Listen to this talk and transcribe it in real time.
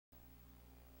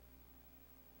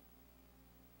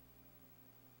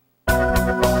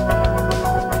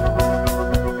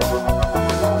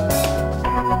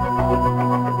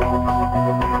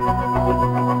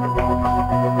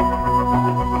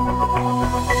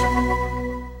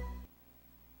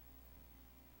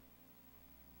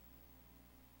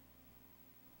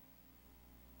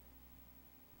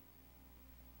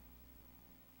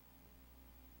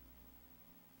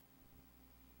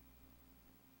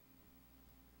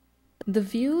The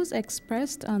views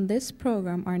expressed on this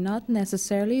program are not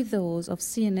necessarily those of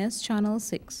CNS Channel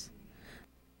 6.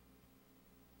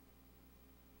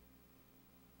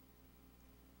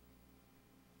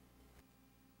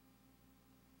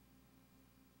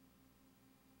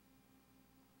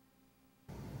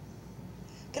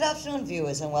 Good afternoon,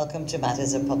 viewers, and welcome to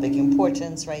Matters of Public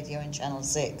Importance right here on Channel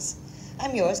 6.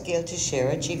 I'm yours, Gail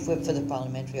Teixeira, Chief Whip for the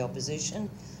Parliamentary Opposition,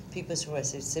 People's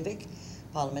Progressive Civic,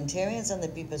 Parliamentarians, and the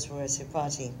People's Progressive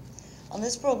Party. On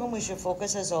this program, we shall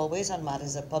focus, as always, on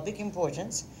matters of public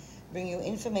importance, bring you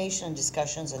information and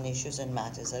discussions on issues and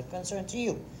matters that concern to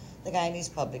you, the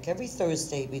Guyanese public, every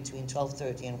Thursday between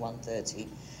 12:30 and 1:30,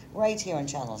 right here on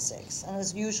Channel 6. And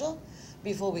as usual,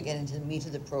 before we get into the meat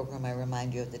of the program, I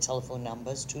remind you of the telephone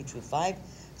numbers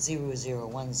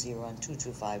 225-0010 and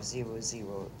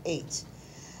 225-0008.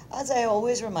 As I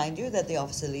always remind you that the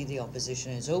Office of Leader of the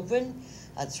Opposition is open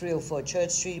at 304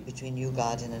 Church Street between New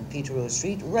Garden and Peterborough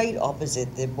Street, right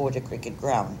opposite the Border Cricket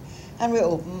Ground. And we're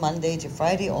open Monday to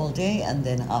Friday all day and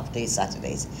then half day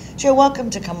Saturdays. So you're welcome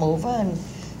to come over and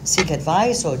seek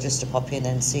advice or just to pop in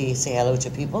and say hello to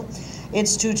people.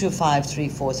 It's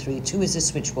 225-3432 is the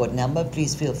switchboard number.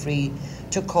 Please feel free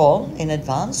to call in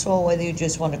advance, or whether you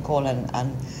just want to call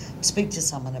and speak to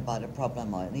someone about a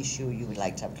problem or an issue you would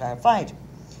like to have clarified.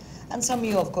 And some of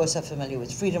you, of course, are familiar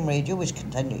with Freedom Radio, which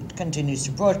continues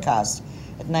to broadcast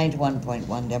at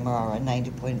 91.1 Demerara,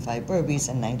 90.5 Berbice,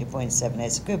 and 90.7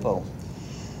 Essequibo.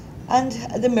 And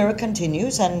the Mirror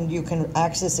continues, and you can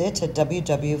access it at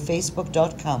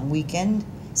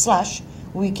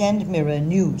www.facebook.com/Weekend Mirror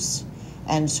News.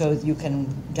 And so you can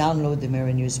download the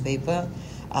Mirror newspaper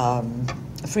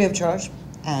free of charge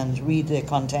and read the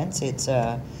contents. It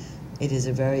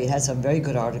has some very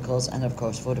good articles and, of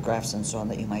course, photographs and so on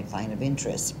that you might find of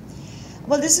interest.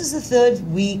 Well, this is the third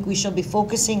week. We shall be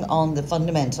focusing on the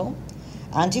fundamental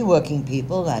anti-working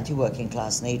people, anti-working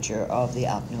class nature of the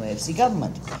APNU AFC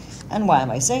government. And why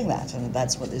am I saying that? And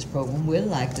that's what this program will,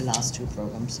 like the last two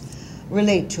programs,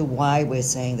 relate to why we're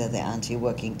saying that they're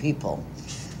anti-working people.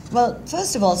 Well,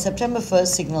 first of all, September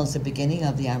 1st signals the beginning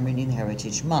of the Amerindian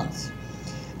Heritage Month.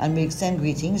 And we extend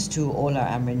greetings to all our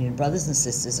Amerindian brothers and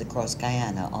sisters across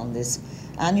Guyana on this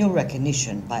annual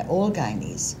recognition by all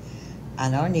Guyanese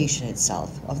and our nation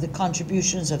itself of the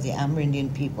contributions of the Amerindian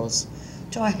peoples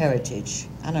to our heritage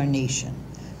and our nation,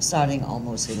 starting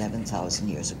almost 11,000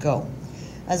 years ago.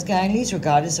 As Guyanese,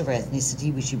 regardless of our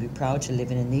ethnicity, we should be proud to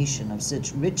live in a nation of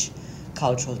such rich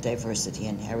cultural diversity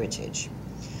and heritage.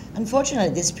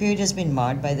 Unfortunately, this period has been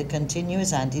marred by the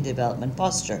continuous anti-development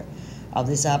posture of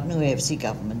this APNU AFC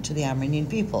government to the Amerindian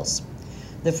peoples.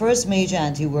 The first major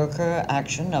anti-worker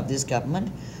action of this government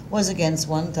was against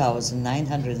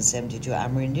 1,972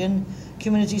 Amerindian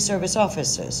community service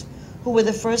officers, who were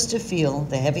the first to feel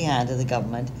the heavy hand of the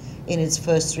government in its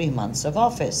first 3 months of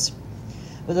office.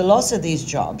 With the loss of these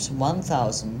jobs,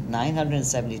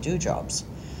 1,972 jobs,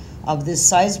 of this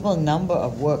sizable number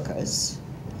of workers,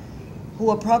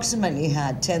 who approximately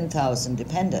had 10,000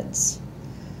 dependents,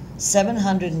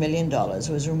 $700 million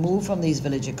was removed from these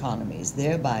village economies,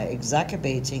 thereby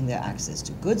exacerbating their access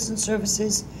to goods and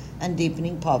services and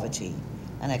deepening poverty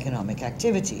and economic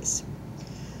activities.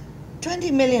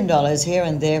 $20 million here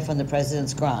and there from the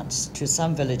president's grants to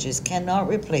some villages cannot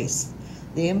replace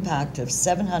the impact of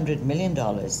 $700 million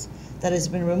that has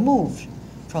been removed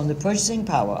from the purchasing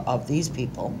power of these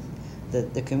people,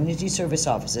 the community service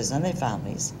officers and their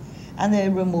families, and the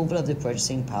removal of the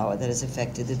purchasing power that has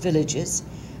affected the villages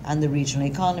and the regional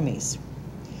economies.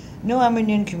 No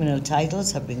Amerindian communal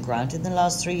titles have been granted in the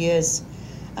last 3 years,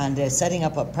 and they're setting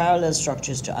up parallel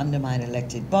structures to undermine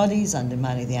elected bodies,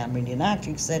 undermining the Amerindian Act,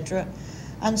 etc.,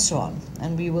 and so on.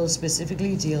 And we will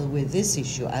specifically deal with this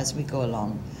issue as we go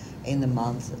along in the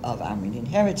month of Amerindian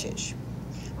Heritage.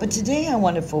 But today I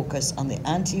want to focus on the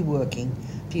anti-working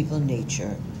people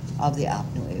nature of the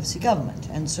APNU AFC government.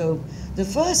 And so the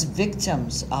first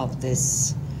victims of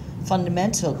this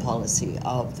fundamental policy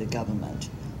of the government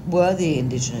were the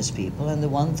indigenous people and the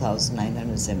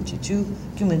 1,972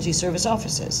 community service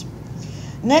officers.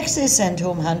 Next, they sent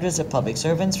home hundreds of public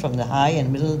servants from the high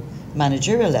and middle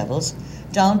managerial levels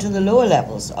down to the lower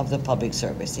levels of the public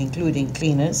service, including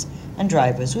cleaners and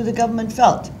drivers who the government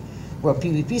felt were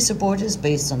PPP supporters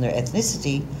based on their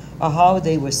ethnicity or how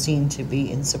they were seen to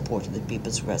be in support of the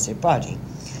People's Progressive Party.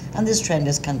 And this trend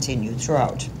has continued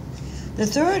throughout. The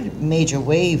third major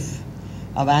wave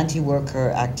of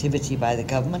anti-worker activity by the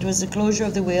government was the closure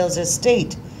of the Wales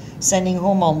estate, sending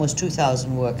home almost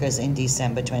 2,000 workers in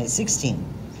December 2016.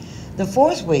 The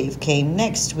fourth wave came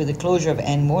next with the closure of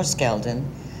Enmore, Skeldon,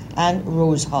 and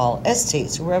Rose Hall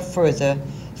estates, where a further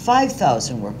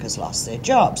 5,000 workers lost their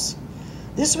jobs.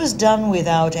 This was done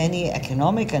without any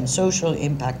economic and social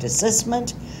impact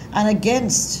assessment and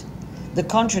against the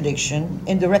contradiction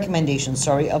in the recommendation,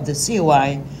 of the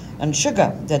COI on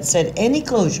sugar that said any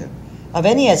closure of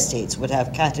any estates would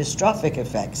have catastrophic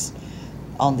effects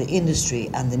on the industry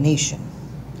and the nation.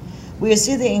 We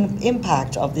see the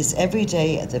impact of this every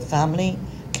day at the family,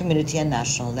 community, and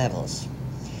national levels.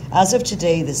 As of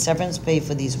today, the severance pay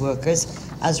for these workers,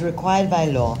 as required by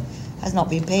law, has not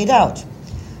been paid out.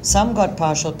 Some got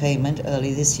partial payment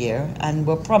early this year and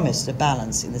were promised a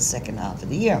balance in the second half of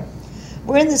the year.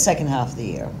 We're in the second half of the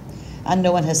year, and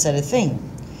no one has said a thing.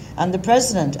 And the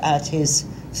president, at his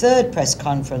third press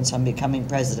conference on becoming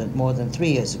president more than 3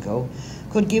 years ago,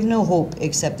 could give no hope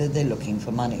except that they're looking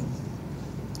for money.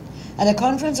 At a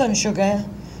conference on sugar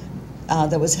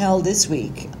that was held this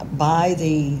week by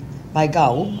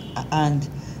GAO and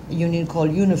a union called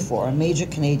Unifor, a major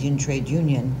Canadian trade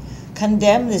union,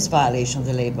 condemned this violation of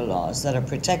the labor laws that are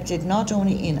protected not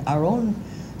only in our own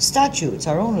statutes,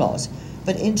 our own laws,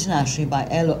 but internationally by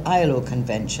ILO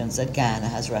conventions that Guyana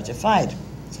has ratified.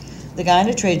 The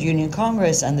Guyana Trade Union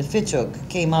Congress and the FITUG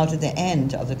came out at the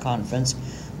end of the conference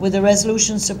with a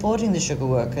resolution supporting the sugar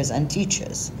workers and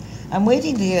teachers. I'm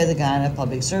waiting to hear the Guyana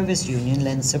Public Service Union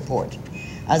lend support,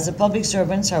 as the public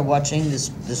servants are watching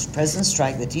this present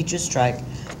strike, the teachers' strike,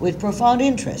 with profound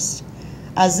interest,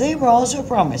 as they were also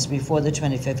promised before the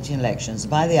 2015 elections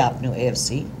by the APNU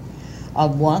AFC,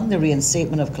 of one, the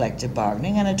reinstatement of collective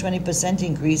bargaining and a 20%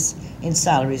 increase in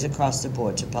salaries across the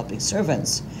board to public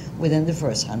servants within the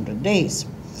first 100 days.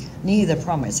 Neither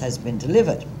promise has been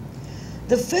delivered.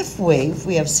 The fifth wave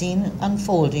we have seen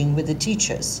unfolding with the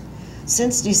teachers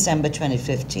since December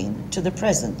 2015 to the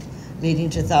present, leading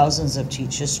to thousands of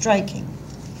teachers striking.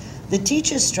 The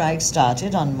teachers' strike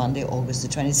started on Monday, August the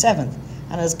 27th,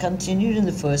 and has continued in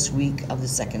the first week of the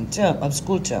second term of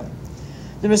school term.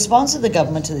 The response of the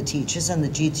government to the teachers and the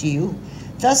GTU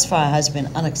thus far has been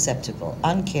unacceptable,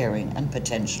 uncaring, and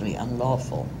potentially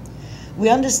unlawful. We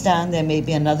understand there may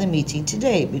be another meeting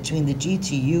today between the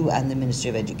GTU and the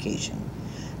Ministry of Education.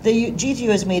 The GTU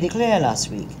has made it clear last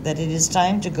week that it is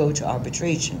time to go to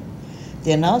arbitration.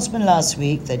 The announcement last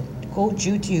week that, quote,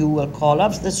 GTU will call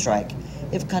off the strike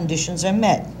if conditions are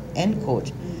met, end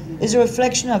quote, is a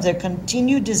reflection of their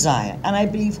continued desire, and I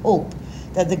believe hope,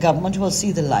 that the government will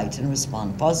see the light and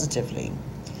respond positively.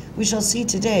 We shall see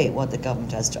today what the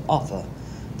government has to offer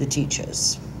the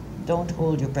teachers. Don't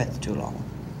hold your breath too long.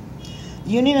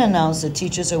 The union announced that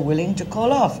teachers are willing to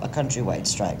call off a countrywide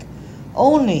strike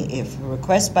only if a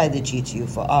request by the GTU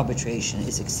for arbitration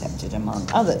is accepted, among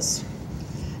others.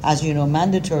 As you know,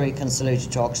 mandatory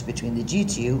conciliatory talks between the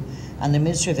GTU and the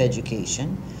Ministry of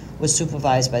Education was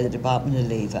supervised by the Department of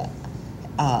Labour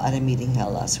at a meeting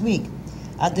held last week.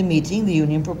 At the meeting, the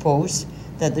union proposed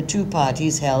that the two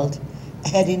parties head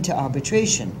into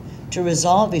arbitration to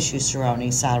resolve issues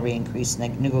surrounding salary increase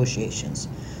negotiations.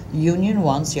 The union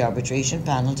wants the arbitration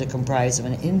panel to comprise of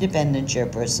an independent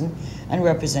chairperson and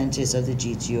representatives of the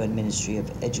GTU and Ministry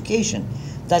of Education.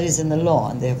 That is in the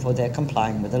law, and therefore they're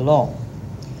complying with the law.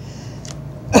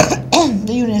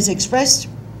 The union has expressed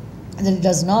that it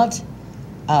does not,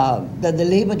 that the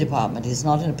Labour Department is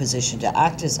not in a position to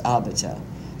act as arbiter,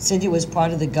 since it was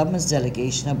part of the government's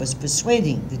delegation and was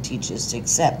persuading the teachers to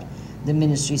accept the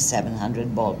ministry's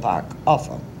 700 ballpark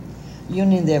offer. The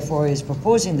union, therefore, is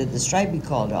proposing that the strike be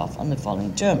called off on the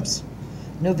following terms: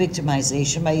 no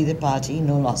victimization by either party,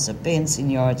 no loss of pay and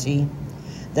seniority,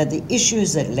 that the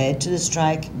issues that led to the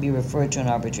strike be referred to an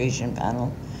arbitration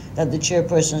panel, that the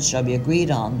chairpersons shall be agreed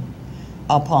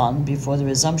upon before the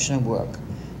resumption of work,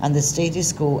 and the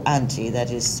status quo ante,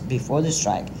 that is, before the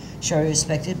strike, shall be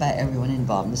respected by everyone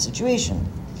involved in the situation.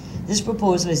 This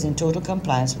proposal is in total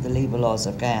compliance with the labor laws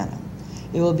of Guyana.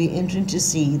 It will be interesting to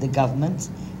see the government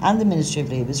and the Ministry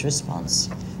of Labour's response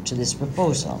to this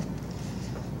proposal.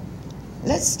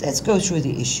 Let's go through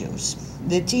the issues.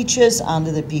 The teachers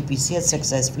under the PPC had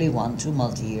successfully won 2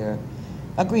 multi-year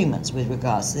agreements with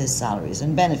regards to their salaries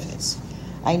and benefits.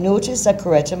 I noticed that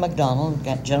Coretta MacDonald,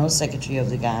 General Secretary of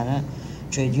the Guyana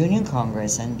Trade Union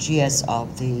Congress and GS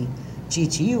of the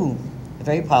GTU, a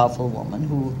very powerful woman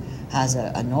who has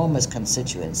an enormous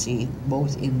constituency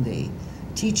both in the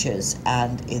teachers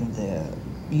and in the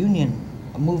union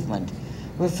movement,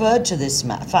 referred to this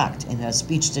fact in her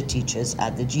speech to teachers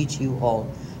at the GTU Hall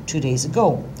 2 days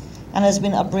ago, and has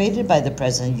been upbraided by the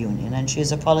President of the Union, and she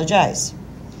has apologized.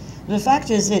 The fact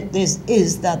is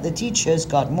that the teachers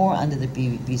got more under the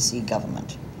PPC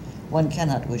government. One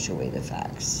cannot wish away the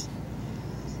facts.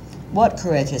 What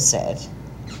Coretta said,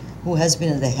 who has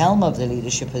been at the helm of the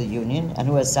leadership of the union and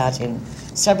who has sat in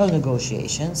several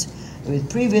negotiations, with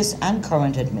previous and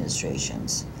current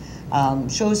administrations,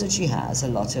 shows that she has a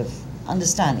lot of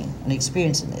understanding and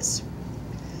experience in this.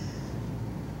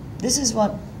 This is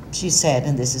what she said,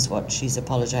 and this is what she's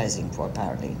apologizing for,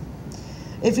 apparently.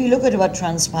 If you look at what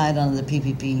transpired under the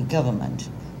PPP government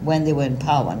when they were in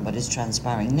power and what is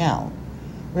transpiring now,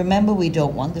 remember we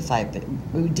didn't want the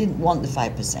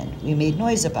 5%. We made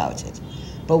noise about it.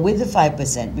 But with the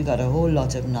 5%, we got a whole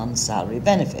lot of non-salary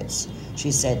benefits,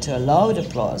 she said, to a loud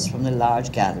applause from the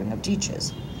large gathering of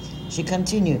teachers. She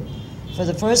continued, for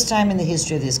the first time in the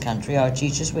history of this country, our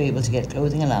teachers were able to get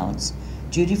clothing allowance,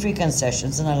 duty-free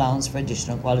concessions, and allowance for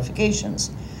additional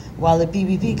qualifications. While the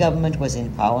PPP government was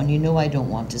in power, and you know I don't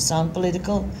want to sound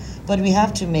political, but we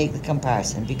have to make the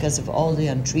comparison because of all the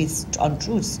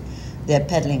untruths they're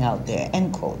peddling out there,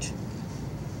 end quote.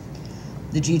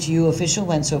 The GTU official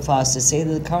went so far as to say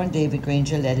that the current David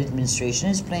Granger-led administration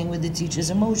is playing with the teachers'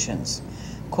 emotions.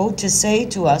 Quote, to say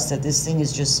to us that this thing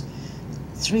is just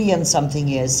 3 and something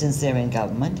years since they're in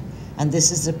government, and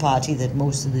this is the party that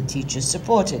most of the teachers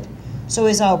supported. So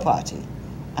is our party.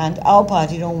 And our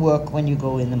party don't work when you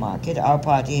go in the market. Our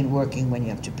party ain't working when you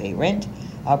have to pay rent.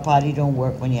 Our party don't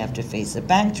work when you have to face the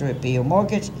bank to repay your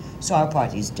mortgage. So our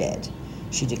party's dead,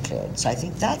 she declared. So I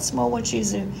think that's more what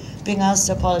she's being asked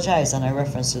to apologize on a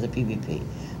reference to the PPP.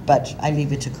 But I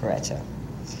leave it to Coretta.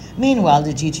 Meanwhile,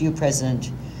 the GTU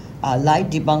president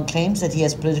lied, debunked claims that he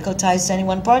has political ties to any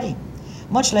one party,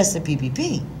 much less the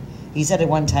PPP. He said at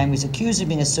one time he was accused of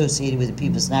being associated with the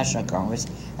People's National Congress,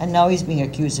 and now he's being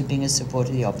accused of being a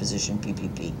supporter of the opposition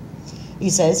PPP. He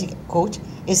says, quote,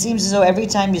 it seems as though every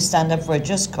time you stand up for a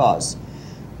just cause,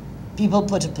 people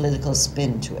put a political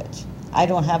spin to it. I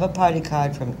don't have a party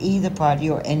card from either party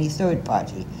or any third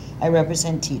party. I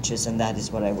represent teachers, and that is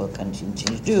what I will continue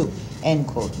to do, end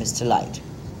quote, Mr. Light.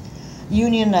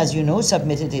 Union, as you know,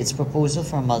 submitted its proposal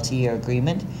for a multi-year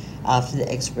agreement after the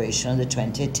expiration of the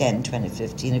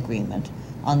 2010-2015 agreement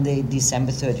on the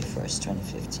December 31st,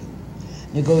 2015.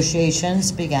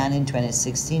 Negotiations began in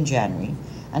 2016 January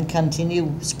and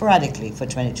continued sporadically for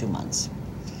 22 months.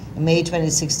 In May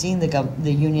 2016,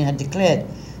 the union had declared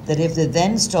that if the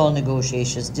then stalled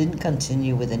negotiations didn't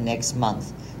continue within next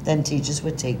month, then teachers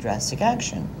would take drastic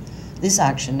action. This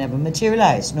action never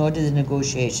materialized, nor did the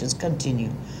negotiations continue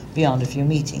beyond a few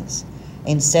meetings.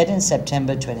 Instead, in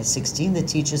September 2016, the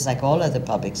teachers, like all other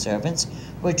public servants,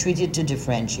 were treated to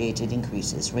differentiated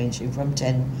increases ranging from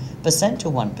 10% to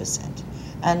 1%.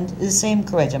 And the same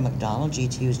Coretta McDonald,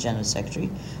 GTU's General Secretary,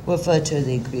 referred to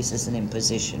the increase as an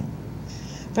imposition.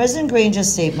 President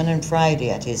Granger's statement on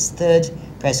Friday at his third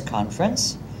press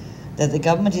conference that the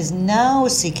government is now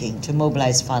seeking to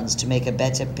mobilize funds to make a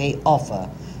better pay offer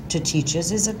to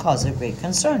teachers is a cause of great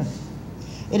concern.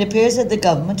 It appears that the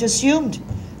government assumed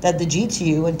that the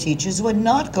GTU and teachers would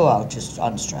not go out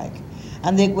on strike,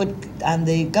 and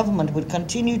the government would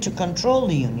continue to control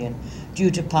the union due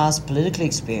to past political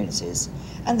experiences,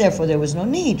 and therefore there was no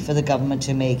need for the government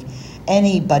to make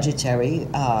any budgetary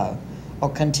or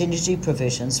contingency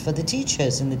provisions for the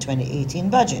teachers in the 2018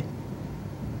 budget,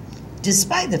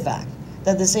 despite the fact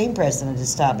that the same president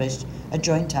established a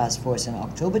joint task force in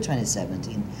October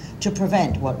 2017 to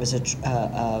prevent what was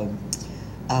a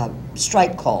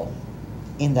strike call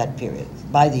in that period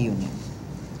by the union.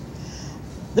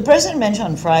 The president mentioned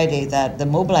on Friday that the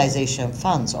mobilization of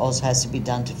funds also has to be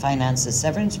done to finance the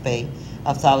severance pay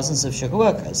of thousands of sugar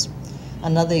workers.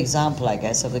 Another example, I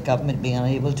guess, of the government being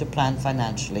unable to plan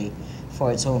financially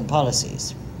for its own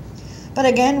policies. But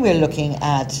again, we're looking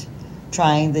at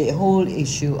trying the whole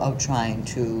issue of trying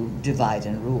to divide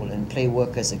and rule and play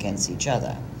workers against each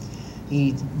other.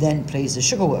 He then plays the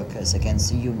sugar workers against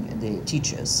the union, the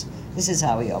teachers. This is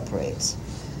how he operates.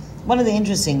 One of the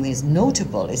interesting things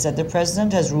notable is that the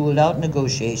president has ruled out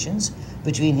negotiations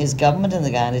between his government and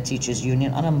the Guyana Teachers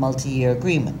Union on a multi-year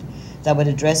agreement that would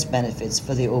address benefits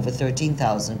for the over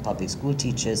 13,000 public school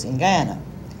teachers in Guyana.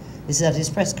 This is at his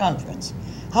press conference.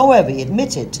 However, he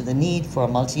admitted to the need for a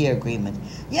multi-year agreement.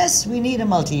 Yes, we need a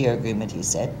multi-year agreement, he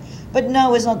said, but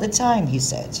now is not the time, he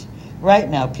said. Right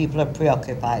now, people are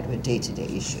preoccupied with day-to-day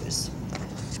issues.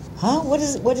 Huh? What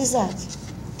is that?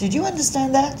 Did you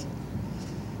understand that?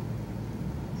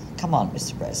 Come on,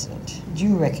 Mr. President. Do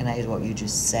you recognize what you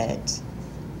just said?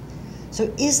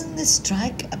 So isn't the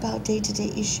strike about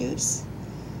day-to-day issues?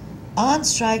 Aren't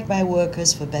strike by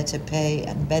workers for better pay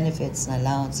and benefits and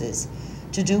allowances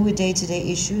to do with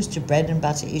day-to-day issues, to bread and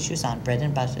butter issues? Aren't bread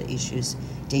and butter issues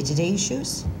day-to-day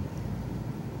issues?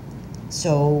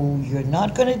 So you're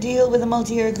not going to deal with a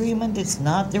multi-year agreement? It's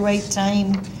not the right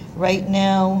time right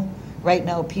now? Right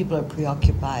now people are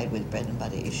preoccupied with bread and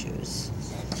butter issues.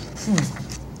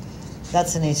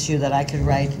 That's an issue that I could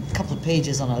write a couple of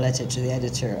pages on a letter to the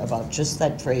editor about just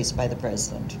that phrase by the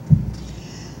president.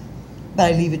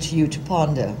 But I leave it to you to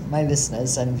ponder, my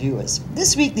listeners and viewers.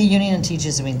 This week, the union and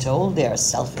teachers have been told they are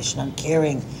selfish and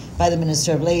uncaring by the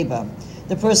Minister of Labour,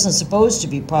 the person supposed to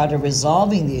be part of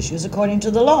resolving the issues according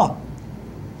to the law.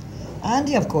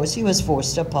 And, of course, he was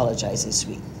forced to apologize this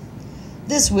week.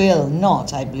 This will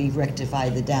not, I believe, rectify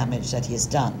the damage that he has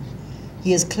done.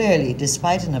 He is clearly,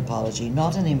 despite an apology,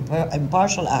 not an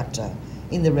impartial actor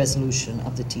in the resolution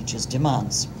of the teachers'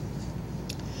 demands.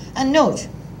 And note,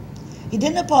 he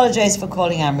didn't apologize for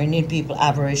calling Amerindian people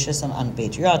avaricious and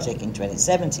unpatriotic in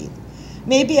 2017.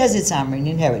 Maybe as it's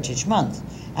Amerindian Heritage Month,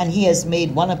 and he has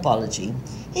made one apology,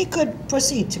 he could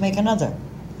proceed to make another,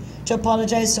 to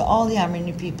apologize to all the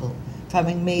Amerindian people for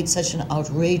having made such an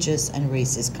outrageous and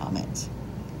racist comment.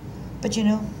 But you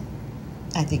know,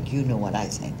 I think you know what I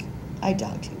think. I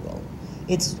doubt he will.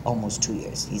 It's almost 2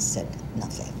 years. He's said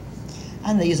nothing.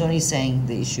 And he's only saying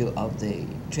the issue of the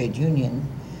trade union,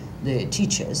 the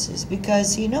teachers, is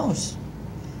because he knows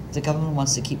the government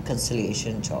wants to keep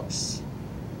conciliation talks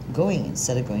going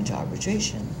instead of going to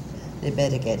arbitration. They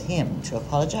better get him to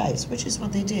apologize, which is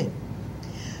what they did.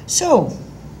 So,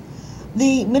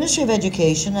 the Ministry of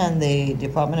Education and the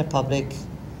Department of Public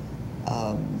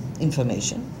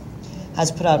Information has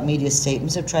put out media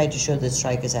statements that tried to show that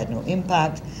strike has had no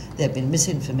impact. There have been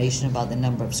misinformation about the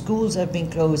number of schools that have been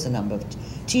closed, the number of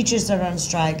teachers that are on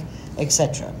strike,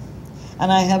 etc. And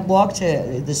I have walked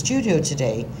to the studio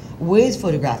today with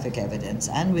photographic evidence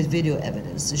and with video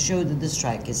evidence to show that the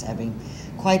strike is having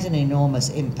quite an enormous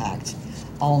impact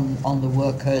on the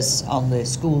workers, on the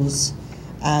schools,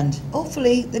 and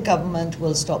hopefully the government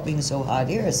will stop being so hard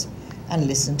ears and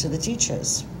listen to the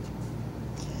teachers.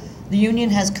 The union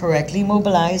has correctly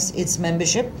mobilized its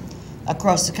membership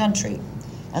across the country,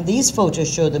 and these photos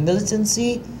show the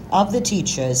militancy of the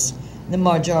teachers. The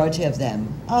majority of them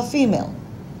are female.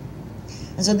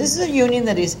 And so this is a union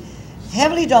that is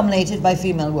heavily dominated by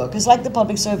female workers, like the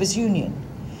Public Service Union.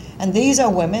 And these are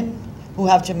women who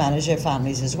have to manage their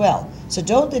families as well. So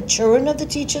don't the children of the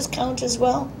teachers count as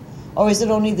well? Or is it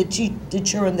only the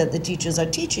children that the teachers are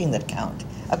teaching that count,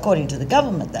 according to the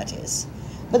government, that is?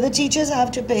 But the teachers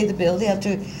have to pay the bill.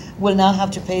 They will now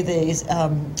have to pay the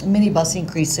minibus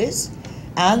increases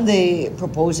and the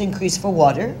proposed increase for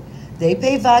water. They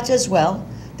pay VAT as well.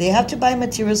 They have to buy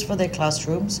materials for their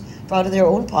classrooms out of their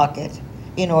own pocket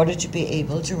in order to be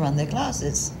able to run their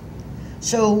classes.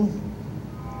 So,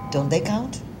 don't they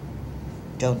count?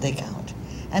 Don't they count?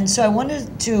 And so I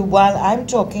wanted to, while I'm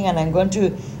talking, and I'm going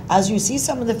to, as you see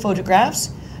some of the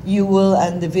photographs, you will,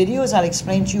 and the videos, I'll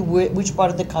explain to you which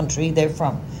part of the country they're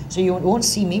from. So you won't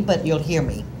see me, but you'll hear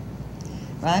me,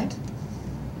 right?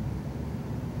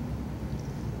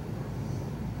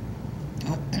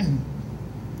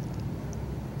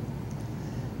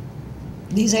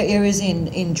 These are areas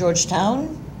in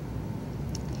Georgetown,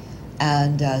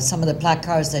 and some of the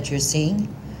placards that you're seeing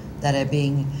that are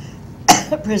being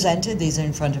presented. These are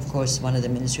in front, of course, one of the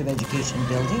Ministry of Education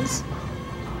buildings.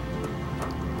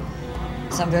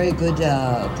 Some very good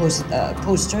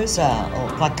posters or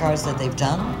placards that they've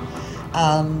done.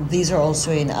 These are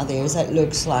also in other areas. That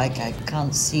looks like, I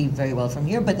can't see very well from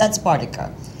here, but that's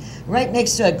Bartica. Right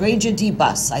next to a Granger D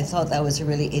bus. I thought that was a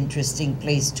really interesting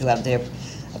place to have their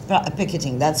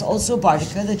picketing. That's also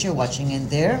Bartica that you're watching in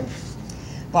there.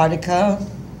 Bartica.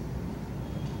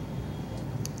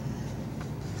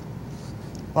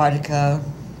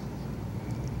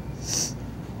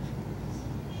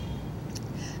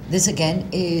 This again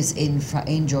is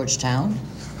in Georgetown,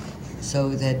 so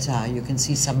that you can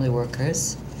see some of the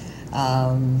workers.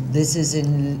 This is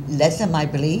in Lethem, I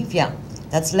believe. Yeah,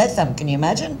 that's Lethem. Can you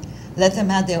imagine? Lethem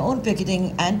had their own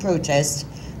picketing and protest.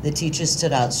 The teachers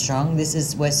stood out strong. This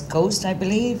is West Coast, I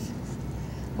believe.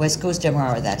 West Coast,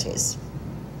 Demerara, that is.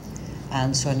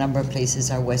 And so a number of places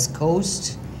are West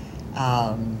Coast,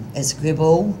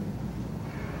 Escribo.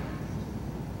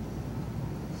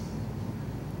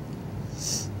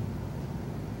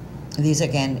 These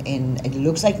again it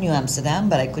looks like New Amsterdam,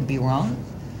 but I could be wrong.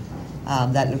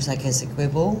 That looks like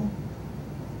Essequibo.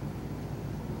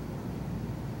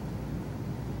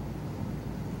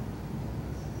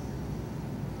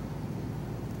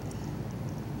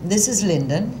 This is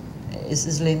Linden. This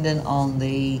is Linden on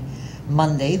the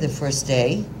Monday, the first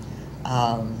day.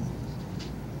 I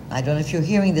don't know if you're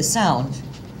hearing the sound,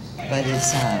 but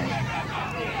it's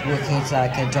working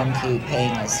like a donkey,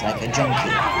 paying us like a junkie.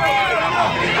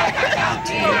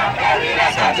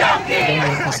 They don't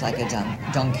work us like a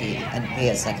donkey and pay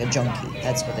us like a junkie.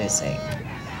 That's what they're saying.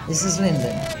 This is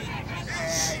Linden.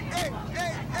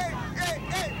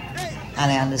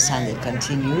 and I understand they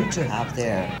continue to have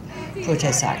their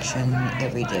protest action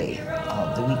every day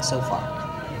of the week so far.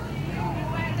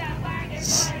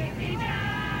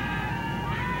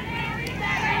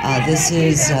 This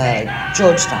is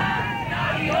Georgetown,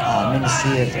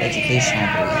 Ministry of Education, I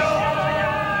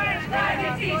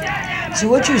believe. So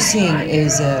what you're seeing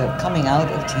is coming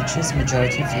out of teachers,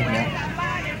 majority female,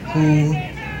 who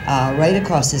right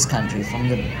across this country, from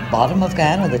the bottom of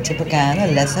Guyana, the tip of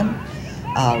Guyana, Lethem,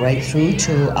 right through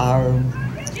to our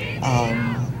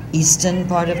eastern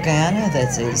part of Guyana,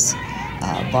 that is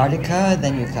Bardica,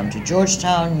 then you come to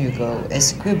Georgetown, you go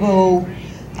Essequibo,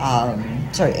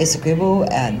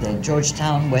 and then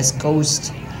Georgetown, West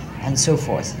Coast, and so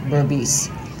forth, Berbice.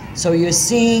 So you're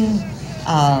seeing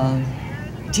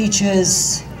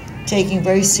teachers taking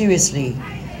very seriously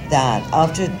that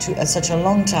after such a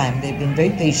long time, they've been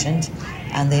very patient,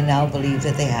 and they now believe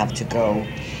that they have to go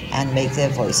and make their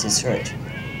voices heard.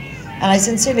 And I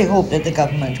sincerely hope that the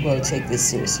government will take this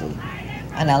seriously.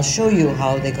 And I'll show you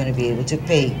how they're going to be able to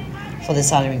pay for the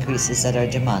salary increases that are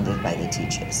demanded by the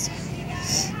teachers.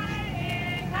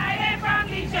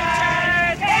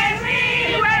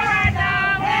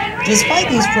 Despite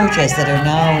these protests that are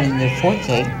now in the fourth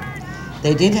day,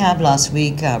 they did have last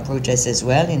week protests as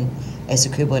well in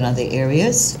Essequibo and other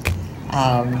areas.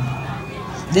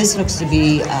 This looks to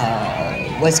be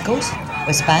West Coast,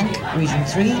 West Bank, Region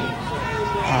 3.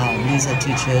 These are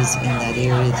teachers in that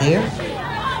area there.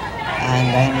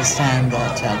 And I understand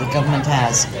that the government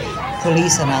has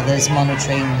police and others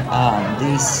monitoring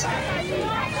these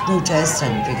protests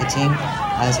and picketing,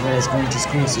 as well as going to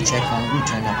schools to check on who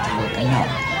turned up to work or not.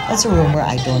 That's a rumor.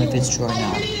 I don't know if it's true or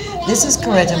not. This is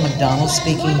Coretta McDonald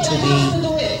speaking to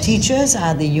the teachers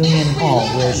at the Union Hall,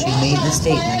 where she made the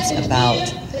statements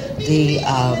about the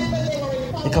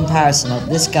comparison of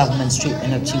this government's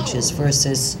treatment of teachers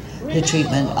versus the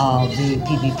treatment of the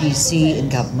PPPC in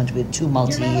government with 2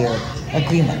 multi-year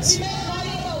agreements.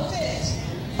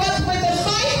 But with the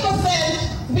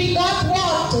 5%, we got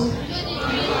what? A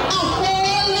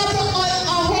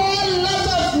whole lot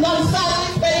of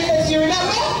non-salary benefits, you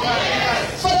remember?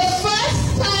 For the first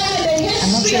time in the history,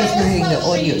 I'm not sure if you're hearing the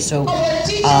audio, so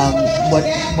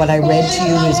what I read to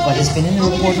you is what has been in the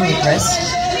report in the press,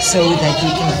 so that you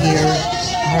can hear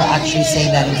her actually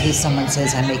saying that in case someone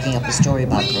says I'm making up a story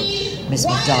about her, Miss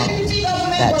McDonald,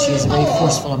 that she is a very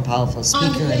forceful and powerful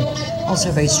speaker and also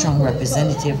a very strong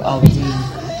representative of the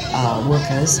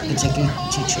workers, particularly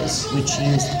teachers, which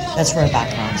that's where her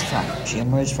background is from. She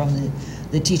emerged from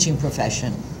the teaching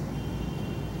profession.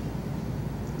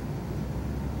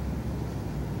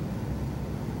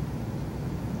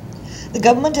 The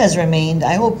government has remained,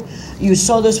 I hope you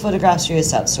saw those photographs for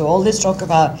yourself. So all this talk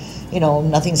about,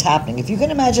 nothing's happening. If you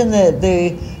can imagine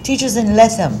the teachers in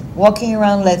Lethem, walking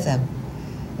around Lethem,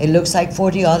 it looks like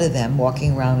 40 odd of them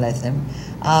walking around Lethem,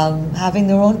 having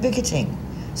their own picketing.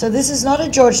 So this is not a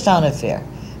Georgetown affair.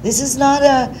 This is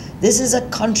a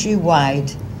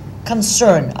countrywide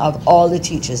concern of all the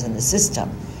teachers in the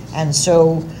system. And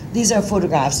so these are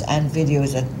photographs and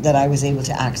videos that I was able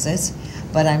to access.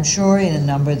 But I'm sure in a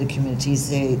number of the communities,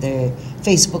 their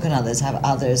Facebook and others have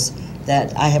others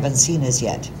that I haven't seen as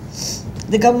yet.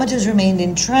 The government has remained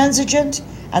intransigent,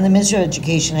 and the Ministry of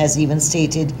Education has even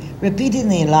stated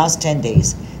repeatedly in the last 10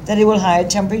 days that it will hire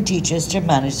temporary teachers to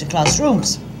manage the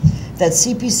classrooms, that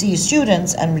CPC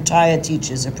students and retired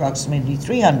teachers, approximately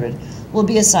 300, will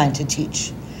be assigned to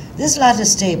teach. This latter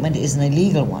statement is an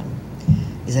illegal one,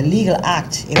 is a legal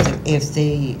act if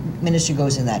the ministry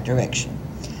goes in that direction.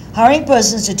 Hiring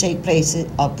persons to take place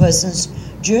of persons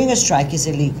during a strike is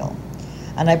illegal.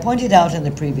 And I pointed out in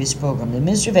the previous program, the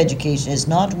Ministry of Education is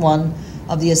not one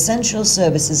of the essential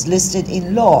services listed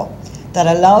in law that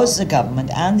allows the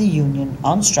government and the union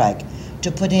on strike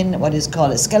to put in what is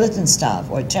called a skeleton staff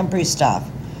or temporary staff.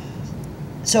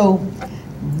 So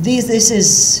this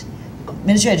is,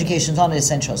 Ministry of Education is not an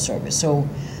essential service. So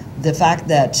the fact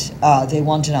that they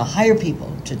want to now hire people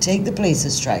to take the place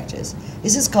of strikers,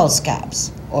 this is called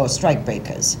scabs or strike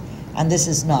breakers, and this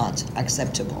is not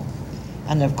acceptable.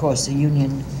 And of course the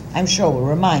union, I'm sure, will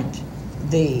remind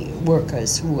the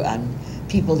workers and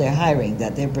people they're hiring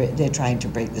that they're trying to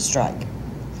break the strike.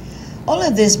 All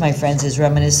of this, my friends, is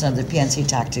reminiscent of the PNC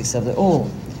tactics of the old.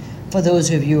 For those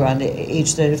of you under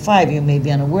age 35, you may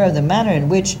be unaware of the manner in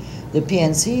which the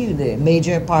PNC, the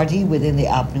major party within the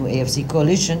APNU AFC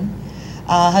coalition,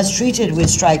 has treated with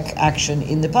strike action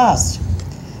in the past.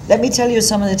 Let me tell you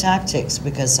some of the tactics,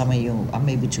 because some of you are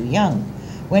maybe too young.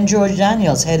 When George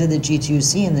Daniels headed the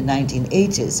GTUC in the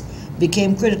 1980s,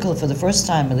 became critical for the first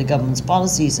time of the government's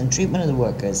policies and treatment of the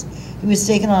workers, he was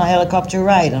taken on a helicopter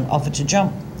ride and offered to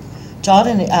jump.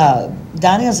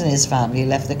 Daniels and his family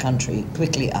left the country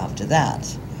quickly after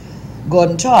that.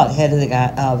 Gordon Todd, head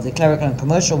of the Clerical and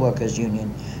Commercial Workers Union,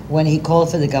 when he called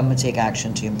for the government to take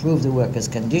action to improve the workers'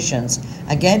 conditions,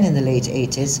 again in the late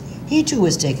 80s, he too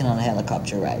was taken on a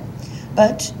helicopter ride.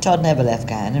 But Todd never left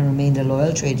Guyana and remained a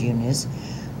loyal trade unionist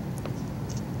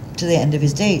to the end of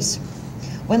his days.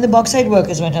 When the bauxite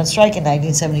workers went on strike in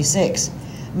 1976,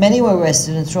 many were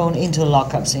arrested and thrown into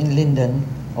lockups in Linden,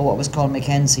 or what was called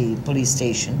Mackenzie Police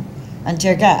Station, and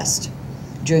tear-gassed.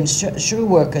 During sugar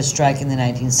workers' strike in the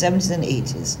 1970s and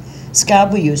 80s,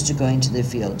 scab were used to go into the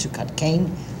field to cut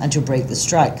cane and to break the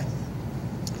strike.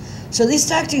 So these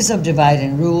tactics of divide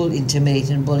and rule, intimidate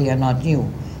and bully are not new.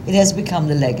 It has become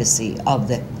the legacy of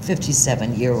the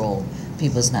 57-year-old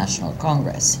People's National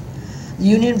Congress. The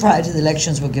union prior to the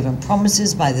elections were given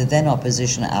promises by the then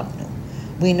opposition APNU.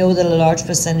 We know that a large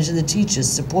percentage of the teachers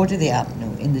supported the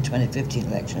APNU in the 2015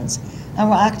 elections and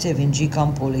were active in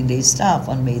GCOM polling day staff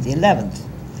on May the 11th.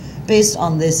 Based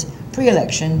on this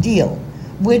pre-election deal,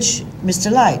 which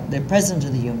Mr. Light, the president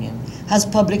of the union, has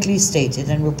publicly stated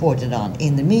and reported on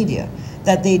in the media,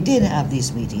 that they did have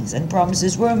these meetings and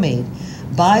promises were made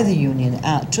by the union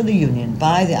to the union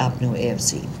by the APNU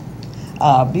AFC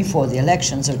before the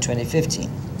elections of 2015.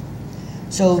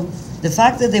 So the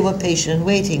fact that they were patient and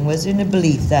waiting was in the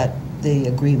belief that the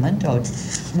agreement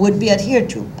would be adhered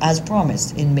to as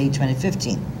promised in May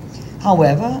 2015.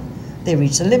 However, they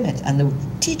reached a limit, and the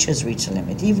teachers reached a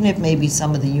limit, even if maybe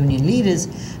some of the union leaders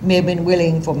may have been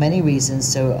willing for many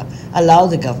reasons to allow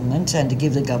the government and to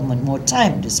give the government more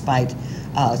time, despite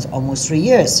almost 3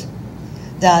 years,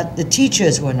 that the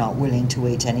teachers were not willing to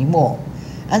wait anymore.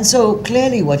 And so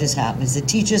clearly what has happened is the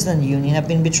teachers and the union have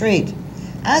been betrayed,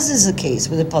 as is the case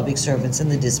with the public servants and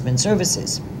the discipline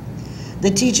services. The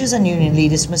teachers and union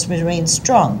leaders must remain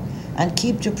strong and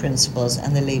keep to principles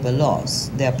and the labor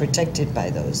laws. They are protected by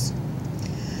those.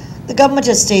 The government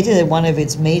has stated that one of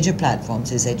its major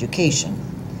platforms is education,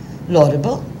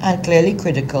 laudable and clearly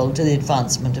critical to the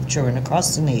advancement of children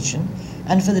across the nation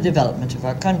and for the development of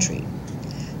our country.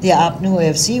 The APNU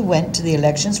AFC went to the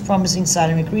elections promising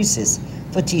salary increases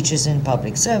for teachers and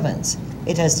public servants.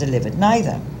 It has delivered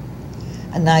neither,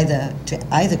 and neither to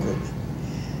either group.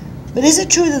 But is it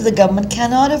true that the government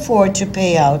cannot afford to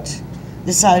pay out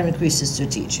the salary increases to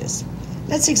teachers?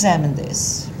 Let's examine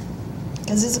this,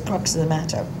 because it's the crux of the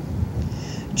matter.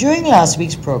 During last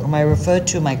week's program, I referred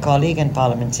to my colleague and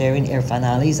parliamentarian Irfan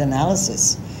Ali's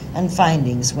analysis and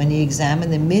findings when he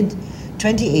examined the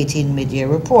mid-2018 mid-year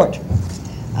report.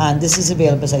 And this is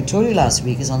available, as I told you last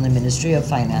week, is on the Ministry of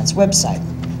Finance website.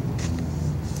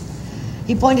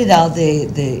 He pointed out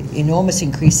the enormous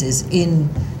increases in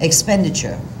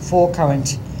expenditure for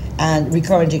current and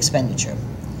recurrent expenditure,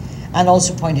 and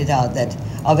also pointed out that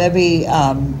of every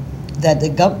that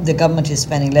the government is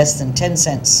spending less than 10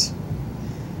 cents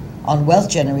on wealth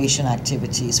generation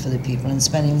activities for the people and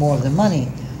spending more of the money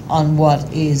on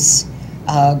what is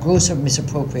gross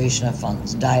misappropriation of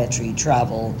funds, dietary,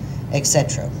 travel,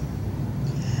 etc.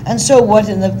 And so one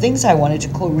of the things I wanted to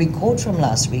re-quote from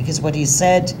last week is what he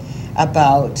said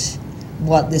about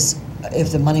what this,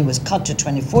 if the money was cut to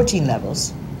 2014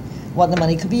 levels, what the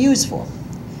money could be used for.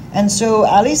 And so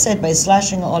Ali said by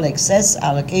slashing all excess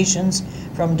allocations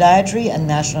from dietary and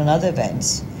national and other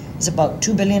events, it's about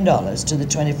 $2 billion to the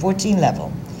 2014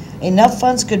 level. Enough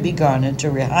funds could be garnered to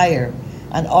rehire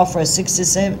and offer a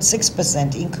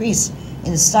 6% increase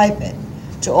in stipend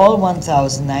to all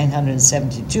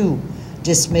 1,972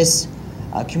 dismissed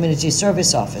community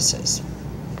service officers.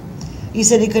 He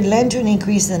said he could lend to an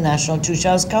increase in the National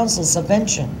Two-Child Council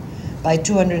subvention by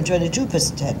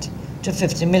 222% to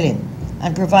 $50 million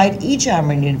and provide each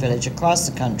Amerindian village across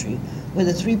the country with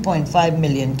a $3.5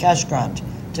 million cash grant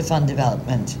to fund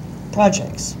development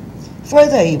projects.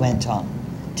 Further, he went on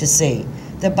to say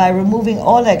that by removing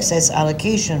all excess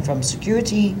allocation from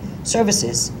security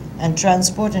services and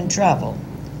transport and travel,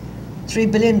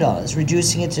 $3 billion,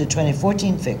 reducing it to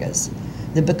 2014 figures,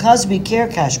 the Because We Care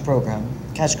cash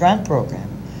grant program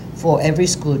for every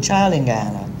school child in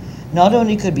Guyana not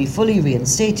only could be fully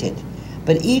reinstated,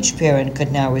 but each parent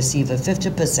could now receive a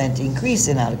 50% increase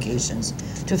in allocations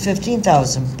to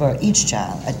 $15,000 per each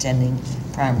child attending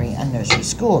primary and nursery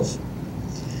schools.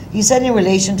 He said in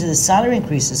relation to the salary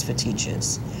increases for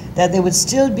teachers that there would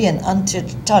still be an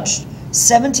untouched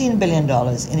 $17 billion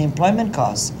in employment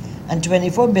costs and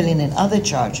 $24 billion in other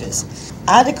charges,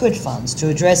 adequate funds to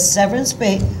address severance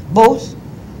pay, both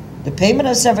the payment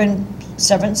of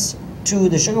severance to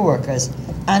the sugar workers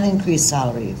and increased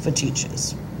salary for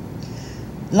teachers.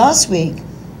 Last week,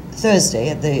 Thursday,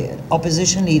 at the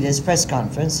opposition leaders' press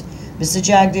conference, Mr.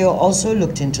 Jagdeo also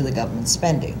looked into the government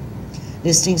spending.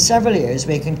 listing several areas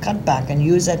where it can cut back and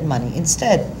use that money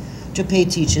instead to pay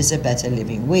teachers a better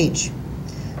living wage.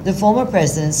 The former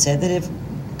president said that if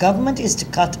government is to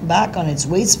cut back on its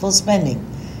wasteful spending,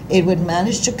 it would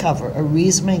manage to cover a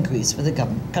reasonable increase for the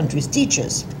country's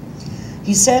teachers.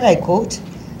 He said, I quote,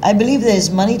 "I believe there is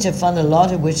money to fund a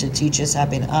lot of which the teachers have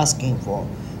been asking for,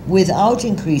 without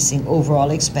increasing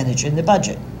overall expenditure in the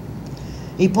budget."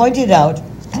 He pointed out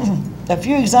a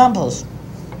few examples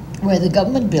where the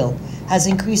government bill has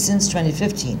increased since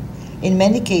 2015, in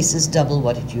many cases double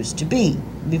what it used to be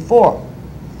before.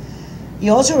 He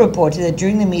also reported that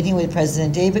during the meeting with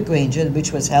President David Granger,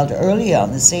 which was held earlier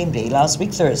on the same day, last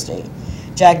week Thursday,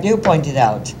 Jagdeo pointed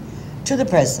out to the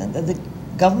president that the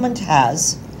government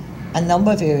has a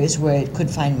number of areas where it could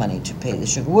find money to pay the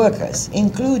sugar workers,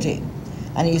 including,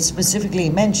 and he specifically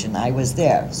mentioned, I was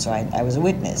there, so I was a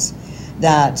witness,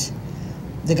 that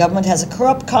the government has a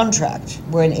corrupt contract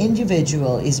where an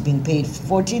individual is being paid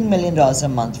 $14 million a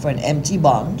month for an empty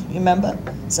bond, you remember?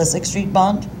 Sussex Street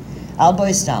bond,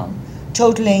 Alboystown,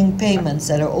 totaling payments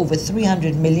that are over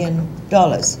 $300 million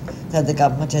that the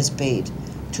government has paid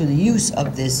to the use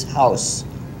of this house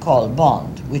called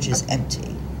bond, which is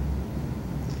empty.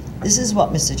 This is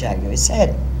what Mr. Jagdeo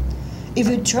said. If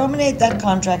you terminate that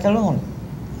contract alone,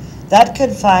 that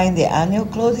could fine the annual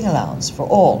clothing allowance for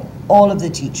all of the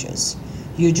teachers.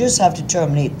 You just have to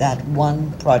terminate that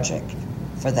one project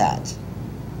for that.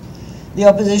 The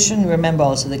opposition, remember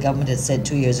also the government had said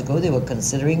 2 years ago they were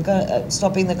considering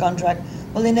stopping the contract.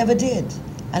 Well, they never did.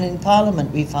 And in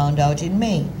Parliament we found out in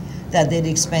May that they'd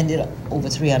expended over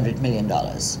 $300 million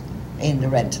in the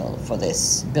rental for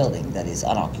this building that is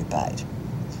unoccupied.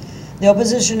 The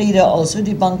opposition leader also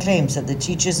debunked claims that the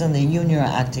teachers and the union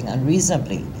are acting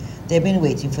unreasonably. They've been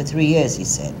waiting for 3 years, he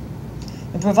said.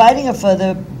 In providing a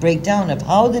further breakdown of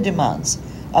how the demands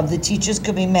of the teachers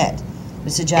could be met,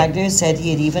 Mr. Jagdeo said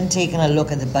he had even taken a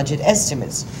look at the budget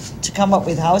estimates to come up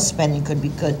with how spending could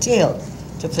be curtailed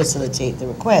to facilitate the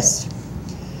request.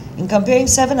 In comparing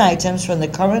 7 items from the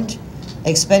current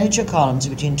expenditure columns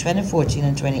between 2014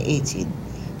 and 2018,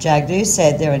 Jagdeo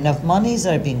said there are enough monies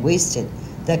that are being wasted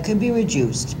that could be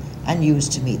reduced and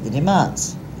used to meet the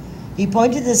demands. He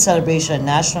pointed to the celebration of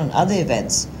national and other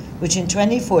events, which in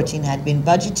 2014 had been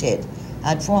budgeted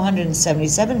at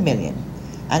 $477 million,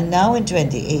 and now in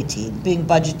 2018 being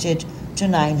budgeted to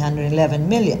 $911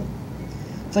 million.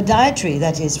 For dietary,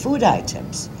 that is food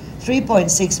items,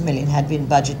 $3.6 million had been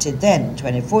budgeted then in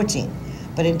 2014,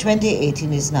 but in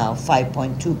 2018 is now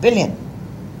 $5.2 billion.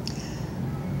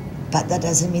 But that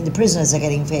doesn't mean the prisoners are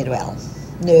getting paid well.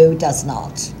 No, it does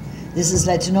not. This has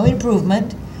led to no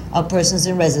improvement of persons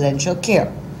in residential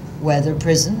care, whether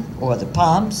prison or the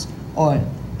Palms or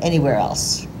anywhere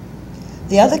else.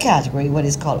 The other category, what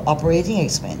is called operating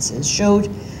expenses, showed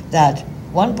that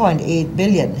 $1.8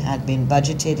 billion had been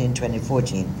budgeted in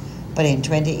 2014, but in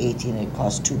 2018 it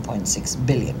cost $2.6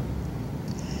 billion.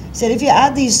 He said if you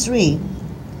add these three,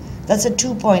 that's a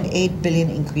 $2.8 billion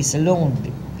increase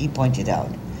alone, he pointed out.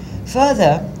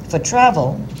 Further, for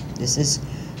travel, this is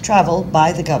travel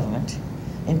by the government,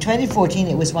 in 2014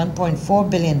 it was $1.4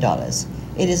 billion.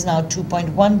 It is now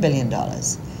 $2.1 billion.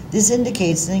 This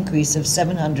indicates an increase of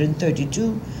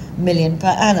 $732 million per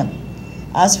annum.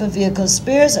 As for vehicle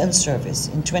spares and service,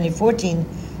 in 2014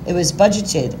 it was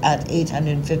budgeted at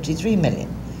 $853 million,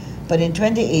 but in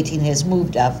 2018 has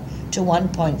moved up to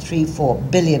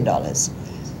 $1.34 billion.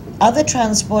 Other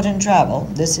transport and travel,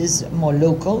 this is more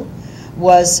local,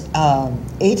 was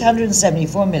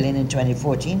 $874 million in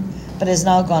 2014, but has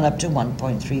now gone up to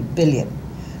 $1.3 billion.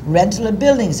 Rental of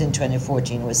buildings in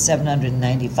 2014 was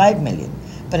 $795 million,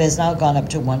 but has now gone up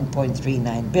to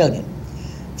 $1.39 billion.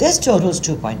 This totals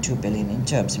 $2.2 billion in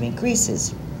terms of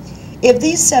increases. If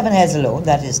these 7 heads alone,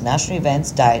 that is national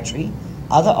events, dietary,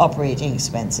 other operating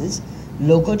expenses,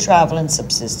 local travel and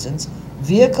subsistence,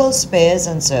 vehicle spares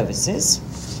and services,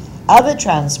 other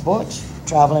transport,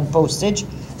 travel and postage,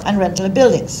 and rental of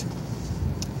buildings.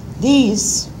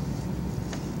 These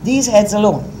heads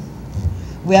alone,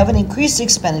 we have an increased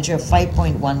expenditure of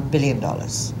 $5.1 billion.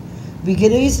 We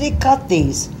can easily cut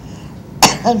these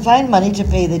and find money to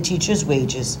pay the teachers'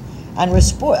 wages and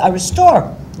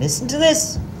restore, listen to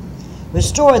this,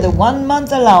 restore the 1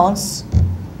 month allowance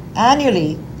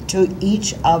annually to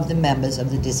each of the members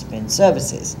of the discipline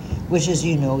services, which, as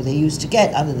you know, they used to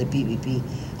get under the PPP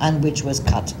and which was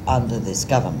cut under this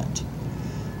government.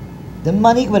 The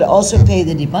money would also pay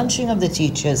the debunching of the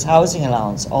teachers, housing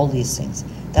allowance, all these things.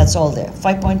 That's all there.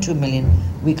 5.2 million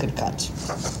we could cut.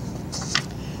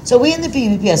 So we in the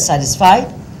PPP are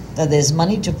satisfied that there's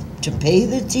money to pay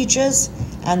the teachers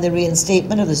and the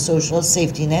reinstatement of the social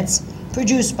safety nets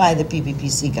produced by the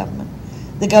PPPC government.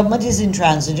 The government is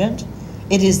intransigent.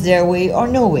 It is their way or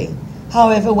no way.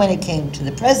 However, when it came to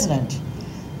the president,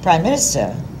 prime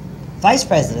minister, vice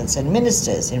presidents, and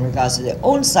ministers in regards to their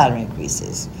own salary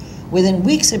increases, within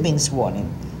weeks of being sworn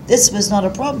in, this was not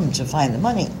a problem to find the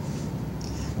money.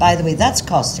 By the way, that's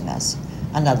costing us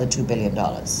another $2 billion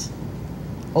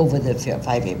over the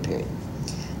 5-year period.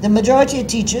 The majority of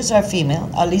teachers are female,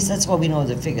 at least that's what we know of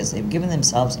the figures. They've given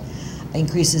themselves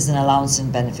increases in allowance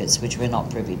and benefits, which we're not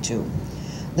privy to.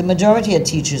 The majority of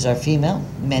teachers are female,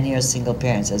 many are single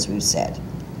parents, as we've said.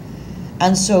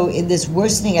 And so in this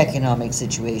worsening economic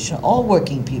situation, all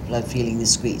working people are feeling the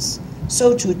squeeze.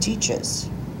 So too teachers.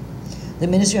 The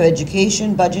Ministry of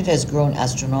Education budget has grown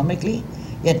astronomically,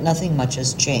 yet nothing much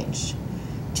has changed.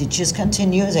 Teachers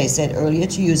continue, as I said earlier,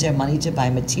 to use their money to buy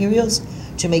materials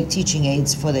to make teaching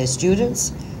aids for their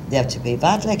students. They have to pay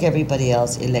VAT like everybody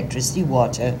else, electricity,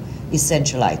 water,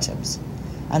 essential items.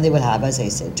 And they will have, as I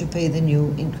said, to pay the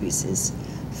new increases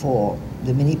for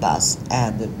the minibus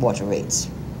and the water rates.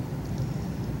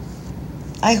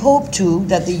 I hope, too,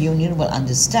 that the union will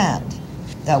understand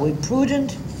that with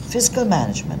prudent fiscal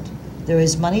management, there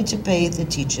is money to pay the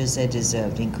teachers their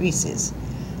deserved increases.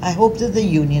 I hope that the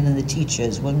union and the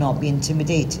teachers will not be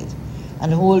intimidated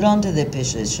and hold on to their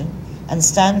position and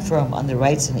stand firm on the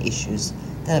rights and issues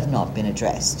that have not been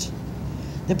addressed.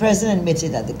 The President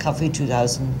admitted at the Coffee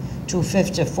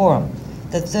 250 Forum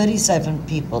that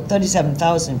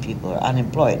 37,000 people are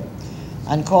unemployed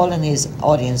and called on his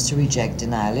audience to reject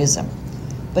denialism.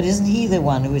 But isn't he the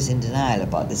one who is in denial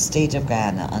about the state of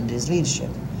Guyana under his leadership,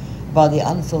 about the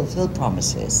unfulfilled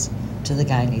promises to the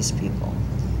Guyanese people?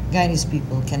 Guyanese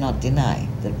people cannot deny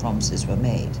that promises were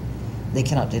made. They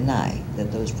cannot deny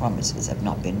that those promises have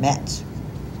not been met.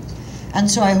 And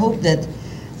so I hope that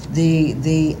the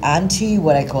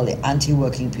what I call the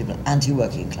anti-working people,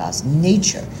 anti-working class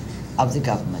nature of the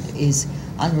government is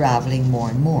unraveling more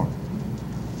and more.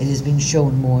 It is being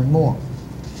shown more and more.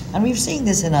 And we've seen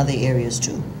this in other areas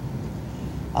too,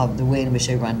 of the way in which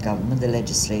they run government, the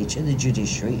legislature, the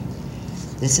judiciary.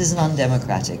 This is an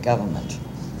undemocratic government.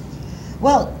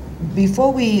 Well,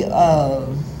 before we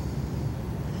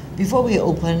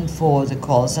open for the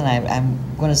calls, and I'm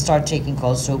going to start taking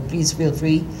calls, so please feel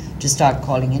free to start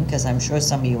calling in, because I'm sure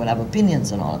some of you will have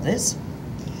opinions on all of this.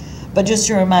 But just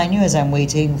to remind you, as I'm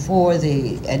waiting for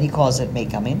any calls that may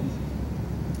come in,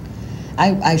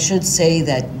 I should say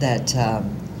that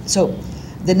so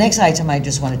the next item I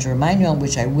just wanted to remind you on,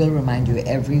 which I will remind you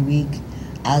every week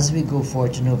as we go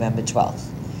forward to November 12th,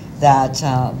 that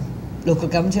local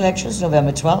government elections,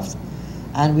 November 12th,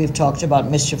 and we've talked about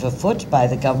mischief afoot by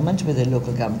the government with the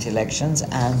local government elections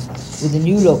and with the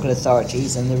new local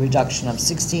authorities and the reduction of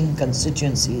 16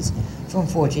 constituencies from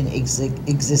 14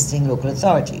 existing local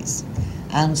authorities.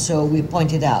 And so we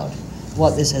pointed out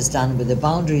what this has done with the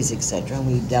boundaries, etc., and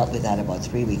we dealt with that about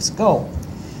 3 weeks ago.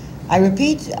 I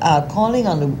repeat, calling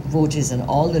on the voters in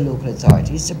all the local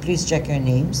authorities to please check your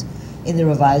names in the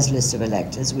revised list of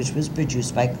electors, which was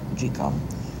produced by GCOM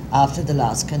after the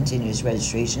last continuous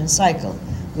registration cycle,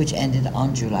 which ended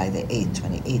on July the 8th,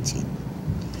 2018.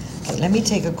 Okay, let me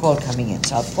take a call coming in.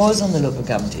 So I'll pause on the local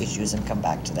government issues and come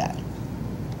back to that.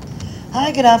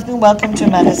 Hi, good afternoon. Welcome to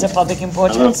Matters of Public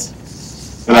Importance.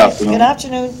 Hello. Good afternoon. Good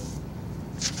afternoon.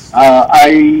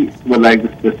 I would like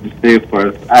just to say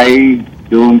first, I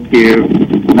don't care,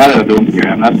 not that I don't care,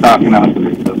 I'm not talking on a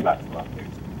political platform.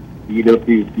 Either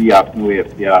PPP, Afternoon,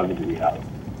 AFC, all the way out.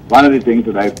 One of the things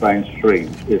that I find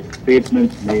strange is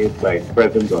statements made by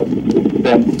President of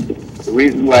the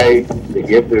reason why they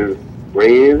give the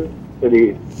raise to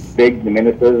the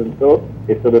ministers and so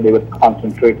is so that they would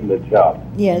concentrate on the job.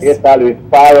 Yes. Their salary is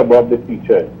far above the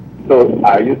teachers. So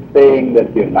are you saying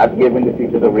that you're not giving the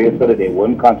teachers a raise so that they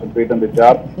won't concentrate on the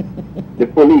job? The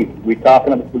police, we're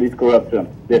talking about police corruption.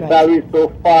 Their Right. salary is so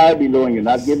far below, and you're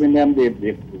not giving them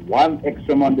the one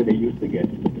extra month that they used to get.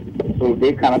 So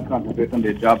they cannot concentrate on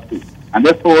their job too. And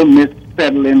this whole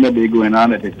mis-peddling that they're going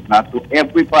on, that it's not so.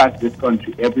 Every part of this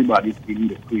country, everybody's feeling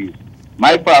the squeeze.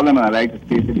 My problem, and I like to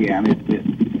say it again, is this.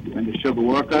 When the sugar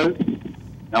workers,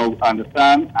 now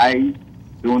understand, I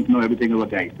don't know everything about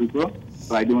the ISUCO,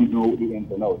 so I don't know the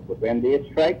ins and outs. But when they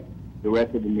strike, the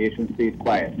rest of the nation stays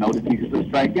quiet. Now the teachers are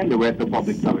striking, the rest of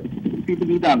public service. People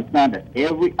need to understand that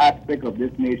every aspect of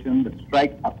this nation, the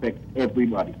strike affects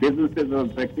everybody. Businesses are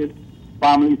affected,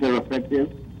 families are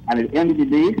affected, and at the end of the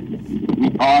day, we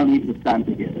all need to stand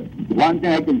together. One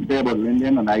thing I can say about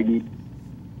Linden, and I need to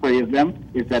praise them,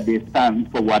 is that they stand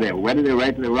for whatever. Whether they're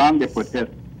right or they're wrong, they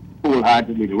protest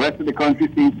wholeheartedly. The rest of the country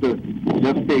seems to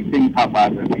just take things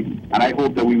haphazardly, and I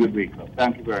hope that we will wake up.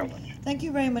 Thank you very much. Thank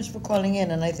you very much for calling in,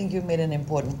 and I think you made an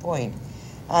important point.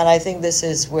 And I think this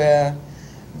is where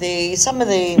some of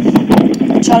the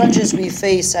challenges we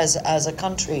face as a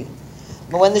country.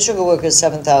 But when the sugar workers,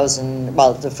 7,000,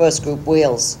 well, the first group,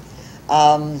 Wales,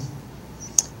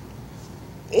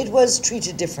 it was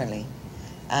treated differently.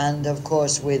 And of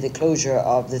course, with the closure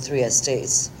of the 3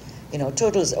 estates,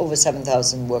 total is over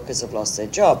 7,000 workers have lost their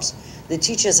jobs. The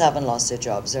teachers haven't lost their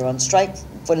jobs. They're on strike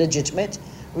for legitimate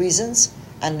reasons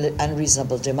and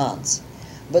reasonable demands.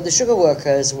 But the sugar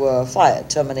workers were fired,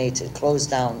 terminated, closed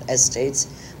down estates.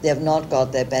 They have not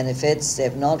got their benefits. They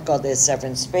have not got their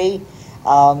severance pay.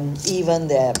 Even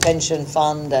their pension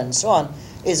fund and so on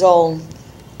is all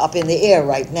up in the air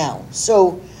right now.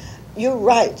 So you're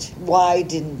right. Why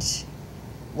didn't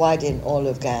all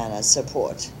of Guyana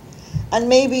support? And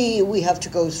maybe we have to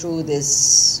go through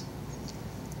this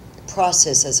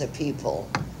process as a people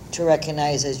to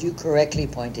recognize, as you correctly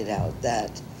pointed out,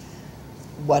 that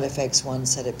what affects one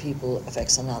set of people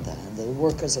affects another. And the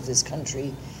workers of this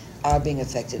country are being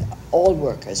affected. All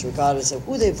workers, regardless of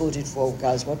who they voted for,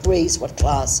 regardless of what race, what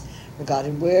class,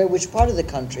 regarding which part of the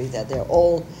country, that they're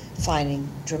all finding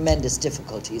tremendous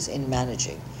difficulties in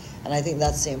managing. And I think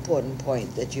that's the important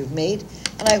point that you've made.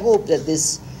 And I hope that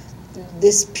this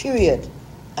period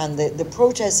and the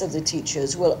protests of the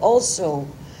teachers will also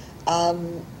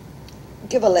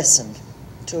give a lesson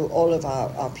to all of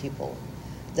our people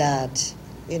that,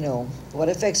 what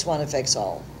affects one affects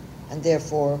all. And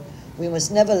therefore, we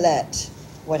must never let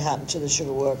what happened to the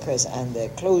sugar workers and their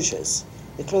closures,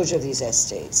 the closure of these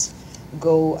estates,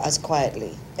 go as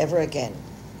quietly ever again.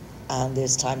 And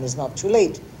this time is not too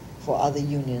late for other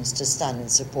unions to stand in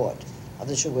support of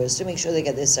the sugar workers to make sure they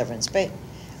get their severance pay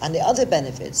and the other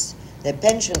benefits, their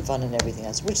pension fund and everything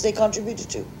else, which they contributed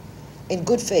to in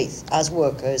good faith as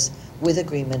workers with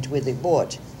agreement with the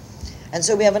board. And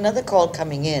so we have another call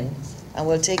coming in, and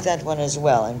we'll take that one as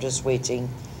well. I'm just waiting.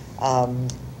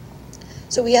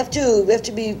 So we have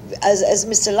to be, as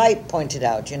Mr. Light pointed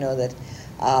out, that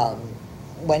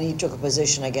when he took a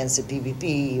position against the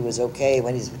PPP, he was okay.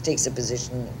 When he takes a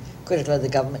position critical of the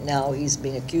government now, he's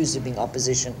being accused of being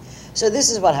opposition. So this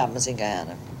is what happens in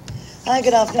Guyana. Hi,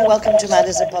 good afternoon. Welcome to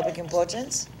Matters of Public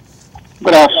Importance.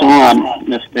 Good afternoon,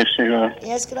 Ms. Teixeira.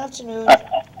 Yes, good afternoon.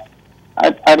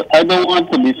 I don't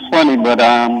want to be funny, but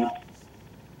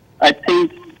I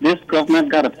think this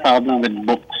government got a problem with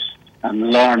books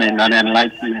and learning and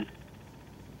enlightenment.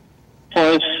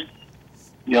 First,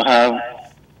 you have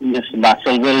Mr.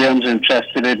 Basil Williams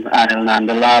interested in Anil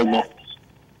Nandalal books,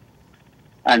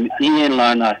 and he ain't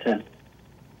learned nothing.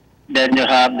 Then you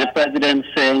have the president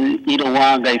saying he don't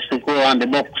want guys to go on the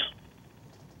books.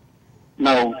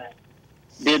 No,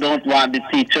 they don't want the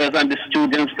teachers and the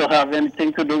students to have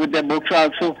anything to do with their books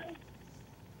also.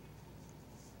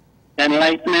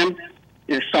 Enlightenment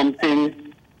is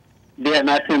something they are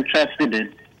not interested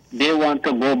in. They want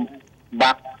to go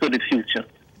back to the future,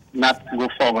 not go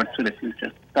forward to the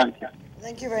future. Thank you.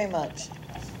 Thank you very much.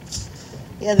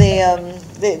 Yeah,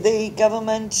 the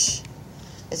government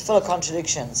is full of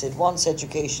contradictions. It wants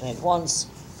education. It wants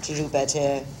to do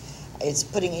better. It's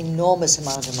putting enormous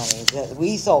amount of money.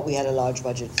 We thought we had a large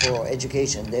budget for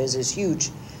education. Theirs is huge,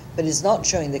 but it's not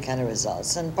showing the kind of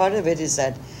results. And part of it is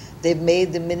that they've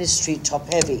made the ministry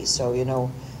top-heavy. So,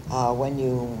 when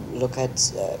you look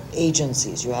at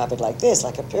agencies, you have it like this,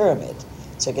 like a pyramid.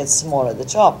 So it gets smaller at the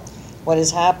top. What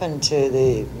has happened to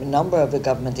the number of the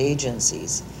government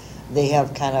agencies, they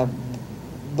have kind of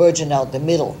burgeoned out the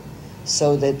middle,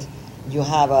 so that you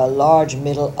have a large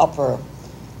middle upper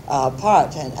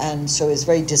part, and so it's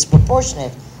very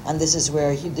disproportionate, and this is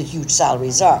where the huge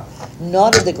salaries are,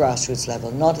 not at the grassroots level,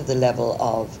 not at the level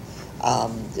of,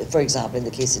 for example, in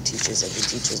the case of teachers, at the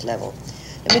teachers level.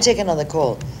 Let me take another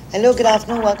call. Hello, good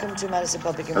afternoon, welcome to Matters of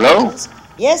Public Importance. Hello?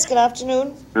 Yes, good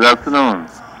afternoon. Good afternoon.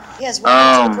 Yes,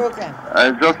 welcome to the program.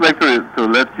 I'd just like to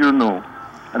let you know,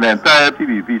 and the entire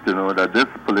PPP to know, that this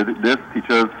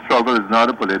teacher's struggle is not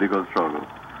a political struggle.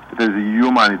 It is a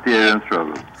humanitarian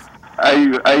struggle.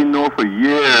 I know for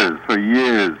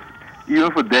years,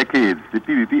 even for decades, the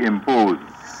PPP imposed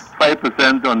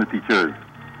 5% on the teachers.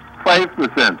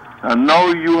 5%. And now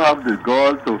you have the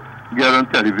gall to get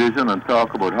on television and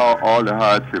talk about how all the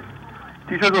hardships.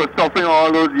 Teachers were suffering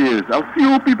all those years. A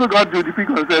few people got duty-free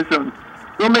concessions.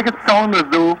 Don't make it sound as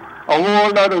though a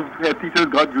whole lot of head teachers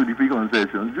got duty-free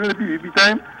concessions. During the PPP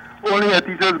time, only head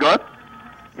teachers got.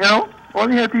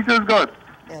 Only head teachers got.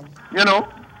 Yeah.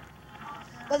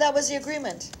 Well, that was the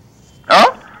agreement.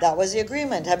 Huh? That was the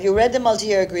agreement. Have you read the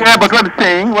multi-year agreement? Yeah, but what I'm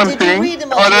saying, Did you read the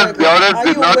multi-year agreement? Are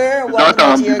you aware of what the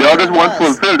multi-year agreement orders weren't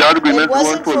fulfilled. The agreements It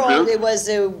wasn't weren't for all, fulfilled. it was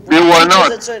the They were teachers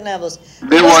not. at certain levels.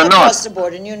 They It were wasn't not. across the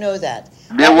board, and you know that.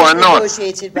 They That was were not.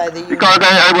 negotiated by the union. Because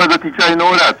I was a teacher, I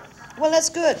know that. Well, that's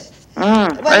good. I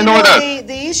Well, you know know, that.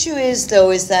 the issue is,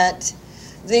 though, is that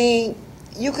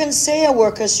you can say a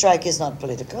workers' strike is not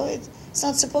political. It's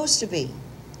not supposed to be.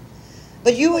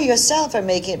 But you yourself are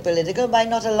making it political by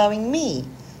not allowing me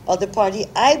or the party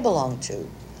I belong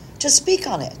to speak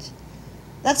on it.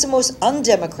 That's the most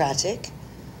undemocratic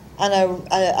and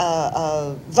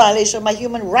a violation of my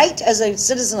human right as a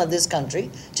citizen of this country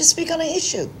to speak on an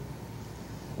issue.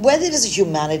 Whether it is a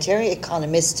humanitarian,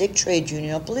 economistic, trade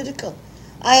union, or political,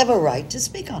 I have a right to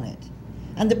speak on it.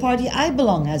 And the party I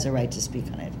belong has a right to speak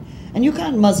on it. And you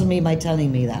can't muzzle me by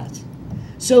telling me that.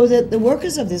 So that the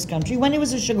workers of this country, when it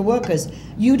was the sugar workers,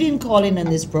 you didn't call in on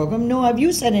this program, nor have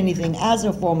you said anything as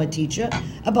a former teacher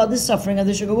about the suffering of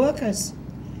the sugar workers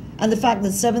and the fact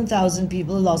that 7,000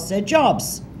 people lost their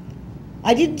jobs.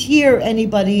 I didn't hear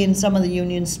anybody in some of the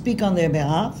unions speak on their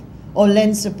behalf or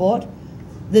lend support.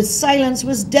 The silence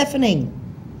was deafening.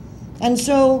 And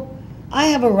so I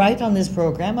have a right on this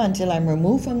program until I'm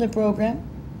removed from the program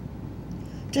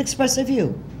to express a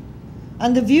view.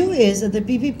 And the view is that the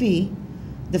PPP,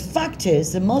 the fact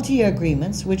is, the multi-year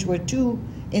agreements, which were two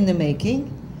in the making,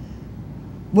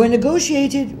 were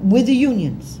negotiated with the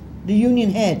unions, the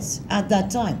union heads at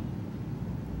that time.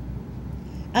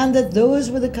 And that those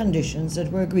were the conditions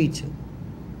that were agreed to.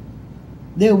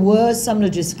 There were some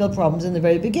logistical problems in the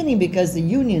very beginning because the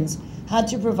unions had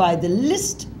to provide the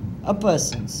list of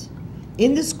persons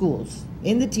in the schools,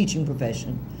 in the teaching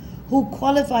profession, who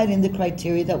qualified in the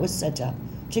criteria that was set up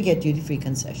to get duty-free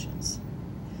concessions.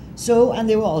 So, and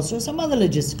there were also some other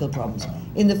logistical problems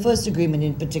in the first agreement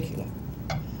in particular.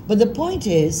 But the point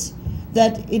is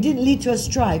that it didn't lead to a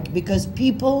strike because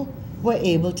people were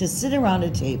able to sit around a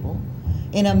table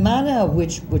in a manner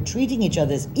which were treating each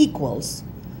other as equals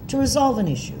to resolve an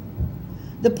issue.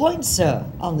 The point, sir,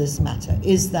 on this matter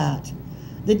is that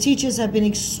the teachers have been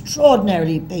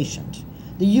extraordinarily patient.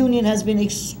 The union has been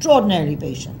extraordinarily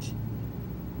patient.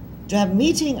 To have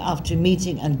meeting after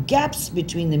meeting and gaps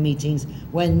between the meetings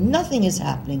when nothing is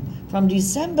happening from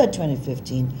December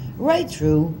 2015 right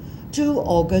through to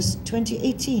August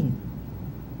 2018.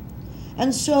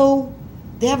 And so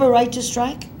they have a right to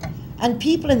strike, and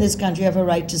people in this country have a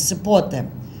right to support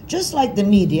them. Just like the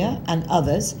media and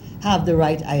others have the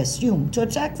right, I assume, to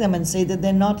attack them and say that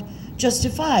they're not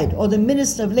justified, or the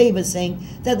Minister of Labour saying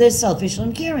that they're selfish and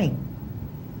uncaring.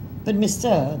 But the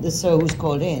sir who's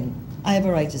called in, I have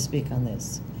a right to speak on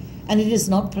this. And it is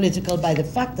not political by the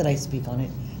fact that I speak on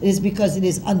it. It is because it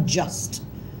is unjust.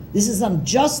 This is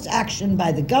unjust action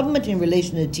by the government in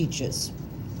relation to teachers.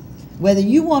 Whether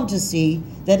you want to see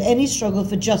that any struggle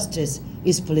for justice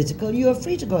is political, you are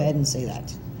free to go ahead and say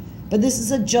that. But this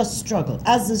is a just struggle,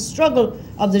 as the struggle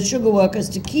of the sugar workers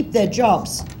to keep their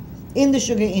jobs in the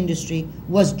sugar industry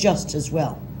was just as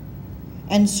well.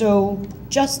 And so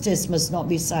justice must not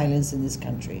be silenced in this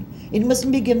country. It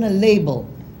mustn't be given a label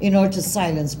in order to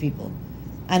silence people.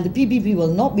 And the PPP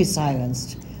will not be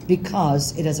silenced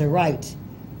because it has a right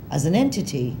as an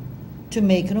entity to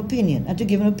make an opinion and to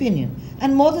give an opinion.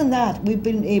 And more than that, we've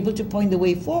been able to point the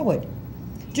way forward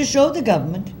to show the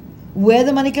government where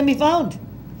the money can be found.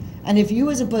 And if you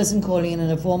as a person calling in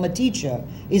and a former teacher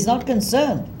is not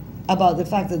concerned about the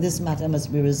fact that this matter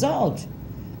must be resolved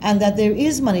and that there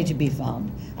is money to be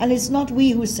found, and it's not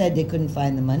we who said they couldn't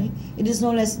find the money, it is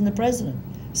no less than the president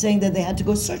saying that they had to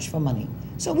go search for money.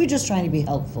 So we're just trying to be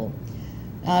helpful.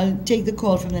 I'll take the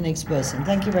call from the next person.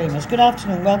 Thank you very much. Good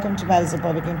afternoon. Welcome to Matters of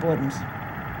Public Importance.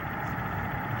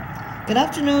 Good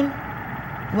afternoon.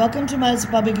 Welcome to Matters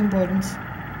of Public Importance.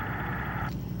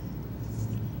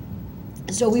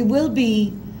 So we will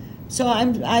be, so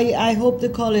I hope the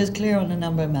call is clear on a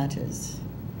number of matters.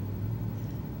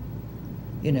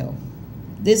 You know,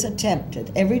 this attempt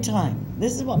at every time,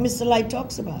 this is what Mr. Light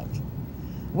talks about.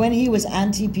 When he was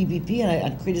anti-PPP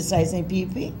and criticizing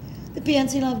PPP, the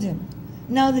PNC loved him.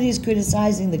 Now that he's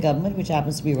criticizing the government, which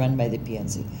happens to be run by the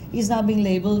PNC, he's now being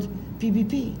labeled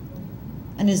PPP.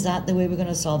 And is that the way we're going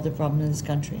to solve the problem in this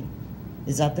country?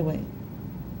 Is that the way?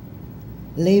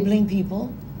 Labeling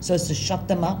people so as to shut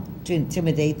them up, to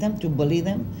intimidate them, to bully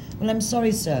them? Well, I'm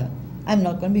sorry, sir. I'm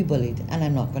not going to be bullied, and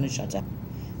I'm not going to shut up.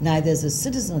 Neither as a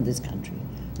citizen of this country,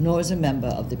 nor as a member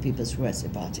of the People's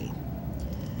Progressive Party.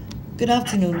 Good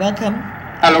afternoon. Welcome.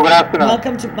 Hello, good afternoon.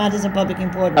 Welcome to Matters of Public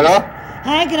Importance. Hello?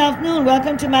 Hi, good afternoon.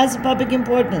 Welcome to Matters of Public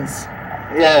Importance.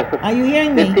 Yes. Are you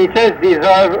hearing me? The teachers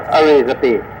deserve a raise of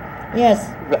pay. Yes.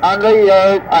 Under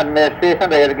your administration,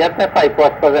 they will get their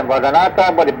 5%, but they're not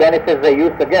talking about the benefits they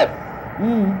used to get.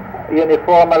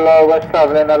 uniform allowance,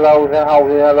 traveling allowance, and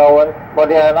housing allowance, but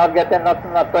they are not getting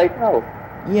nothing up right now.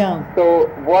 Yeah. So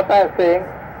what I'm saying,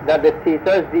 that the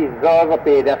teachers deserve a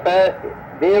pay. That's why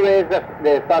they raise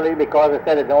the salary because they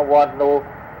said they don't want no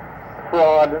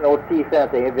fraud, no thieves,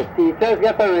 anything. If the teachers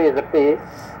get a raise of pay,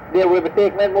 they will be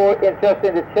taking more interest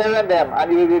in the children them,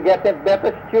 and you will be getting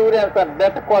better students and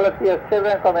better quality of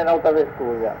children coming out of the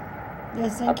school. Yeah.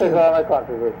 Yes, thank That is you. all my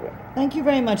contribution. Thank you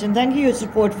very much, and thank you for your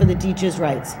support for the teachers'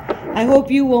 rights. I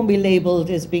hope you won't be labeled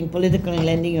as being political in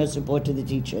lending your support to the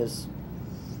teachers.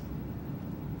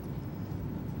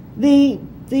 The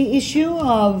issue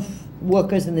of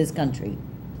workers in this country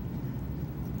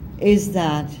is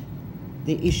that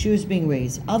the issues being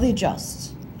raised, are they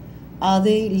just? Are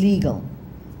they legal?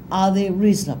 Are they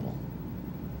reasonable?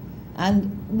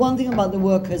 And one thing about the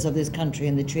workers of this country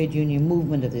and the trade union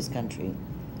movement of this country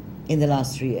in the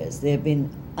last 3 years, they have been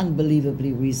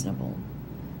unbelievably reasonable,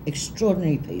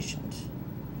 extraordinarily patient.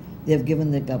 They have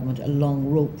given the government a long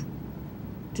rope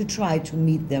to try to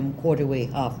meet them quarter way,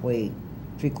 halfway,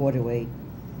 three-quarter way,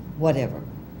 whatever.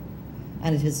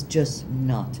 And it has just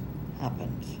not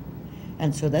happened.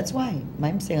 And so that's why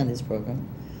I'm saying on this program,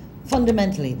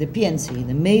 fundamentally, the PNC,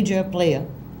 the major player,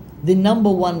 the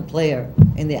 #1 player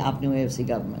in the APNU AFC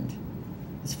government,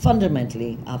 is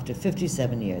fundamentally, after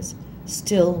 57 years,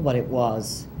 still what it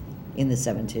was in the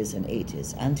 70s and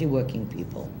 80s. Anti-working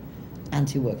people.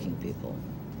 Anti-working people.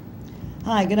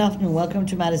 Hi, good afternoon. Welcome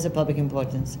to Matters of Public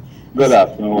Importance. Good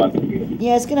afternoon once again.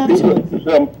 Yes, good afternoon.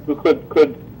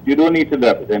 You don't need to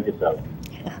represent yourself.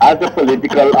 As a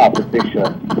political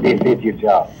opposition, this is your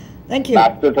job. Thank you.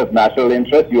 Masters of national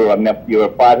interest, you're a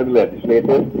part of the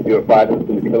legislature, you're a part of the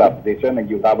political opposition, and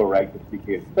you have a right to speak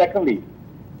here. Secondly,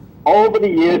 over the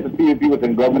years the PPP was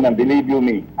in government, and believe you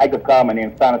me, I could call my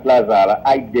name Stanislav Zara.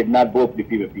 I did not vote for the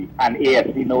PPP, and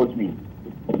AFC knows me.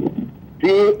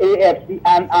 The AFC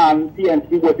and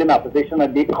PNC was in opposition,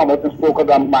 and they come out and spoke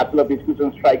about matter of disputes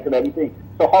and strikes and everything.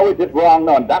 So how is it wrong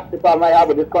now? And that's the problem I have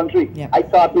with this country. Yeah. I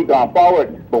thought we'd gone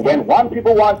forward. But when one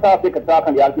people want to talk, they can talk,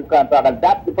 and the other people can't talk. And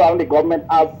that's the problem the government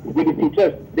has with the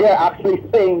teachers. They are actually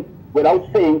saying, without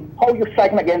saying, how you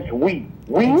striking against we?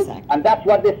 We? Exactly. And that's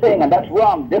what they're saying, and that's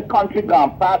wrong. This country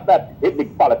gone past that. If the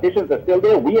politicians are still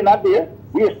there, we are not there.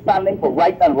 We are standing for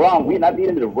right and wrong. We are not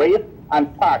dealing with race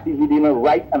and parties. We're dealing with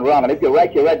right and wrong. And if you're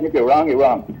right, you're right. And if you're wrong, you're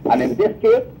wrong. And in this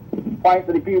case, points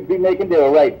that the people be making, they're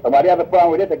right. Somebody has a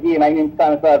problem with it, again, I name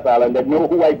Stanislav Zala, and they know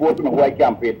who I vote for and who I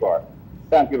campaign for.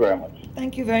 Thank you very much.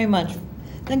 Thank you very much.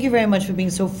 Thank you very much for being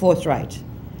so forthright.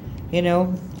 You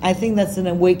know, I think that's an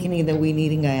awakening that we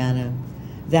need in Guyana,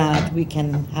 that we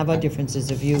can have our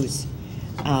differences of views,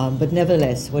 but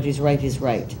nevertheless, what is right is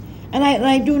right. And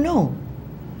I do know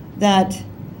that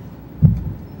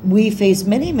we faced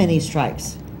many, many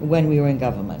strikes when we were in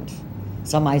government.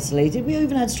 Some isolated. We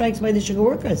even had strikes by the sugar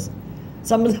workers.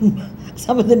 Some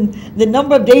of the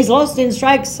number of days lost in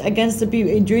strikes against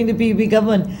during the PPP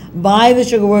government by the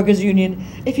Sugar Workers Union,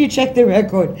 if you check the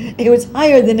record, it was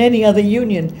higher than any other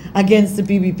union against the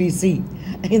PPPC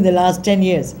in the last 10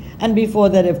 years. And before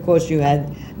that, of course, you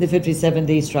had the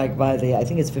 57-day strike by I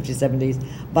think it's 57 days,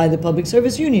 by the Public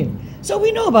Service Union. So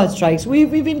we know about strikes.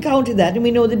 We've encountered that, and we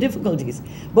know the difficulties.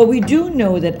 But we do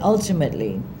know that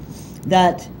ultimately,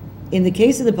 that in the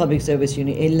case of the Public Service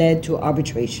Union, it led to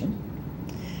arbitration.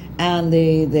 And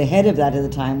the head of that at the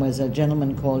time was a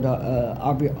gentleman called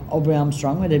Aubrey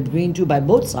Armstrong, who had agreed to by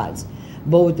both sides,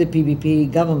 both the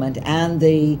PPP government and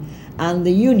the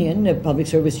union, the Public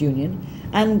Service Union.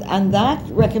 And that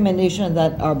recommendation of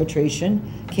that arbitration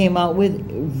came out with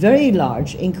very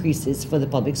large increases for the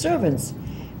public servants.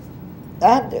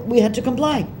 That we had to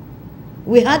comply.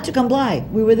 We had to comply.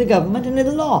 We were the government and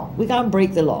the law. We can't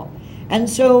break the law. And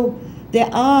so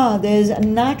there's a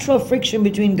natural friction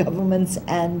between governments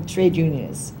and trade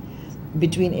unions,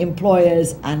 between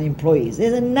employers and employees.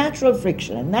 There's a natural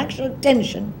friction, a natural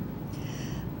tension.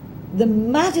 The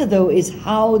matter, though, is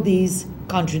how these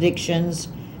contradictions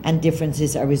and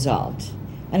differences are resolved.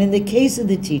 And in the case of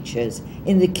the teachers,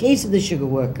 in the case of the sugar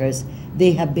workers,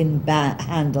 they have been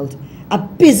handled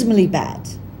abysmally bad,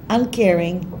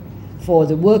 uncaring for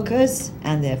the workers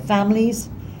and their families,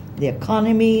 the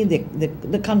economy,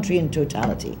 the country in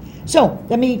totality. So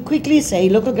let me quickly say,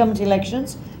 local government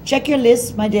elections, check your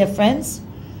list, my dear friends.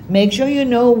 Make sure you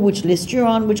know which list you're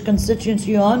on, which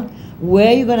constituency you're on,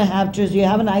 where you're going to have to, you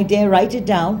have an idea, write it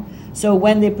down. So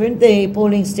when they print the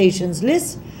polling stations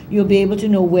list, you'll be able to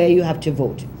know where you have to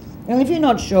vote. And if you're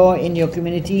not sure in your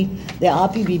community, there are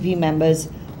PPP members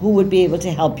who would be able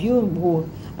to help you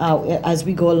as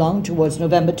we go along towards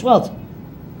November 12th.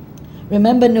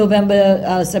 Remember,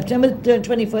 September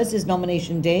 21st is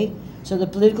nomination day So the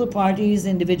political parties,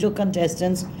 individual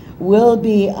contestants will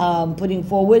be putting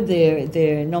forward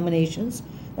their nominations.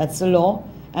 That's the law.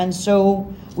 And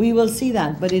so we will see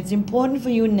that. But it's important for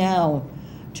you now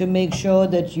to make sure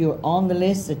that you're on the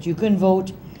list, that you can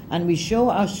vote, and we show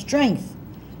our strength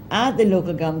at the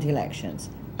local government elections,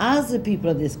 as the people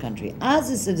of this country, as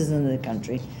the citizens of the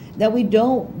country, that we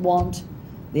don't want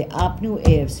the APNU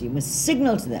AFC. We must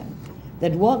signal to them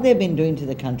that what they've been doing to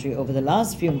the country over the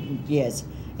last few years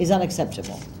is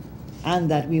unacceptable, and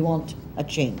that we want a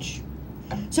change.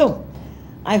 So,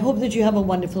 I hope that you have a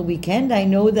wonderful weekend. I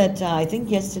know that I think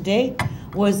yesterday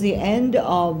was the end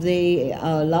of the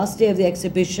last day of the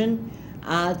exhibition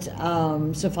at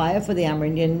Sophia for the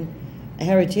Amerindian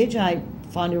Heritage. I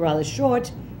found it rather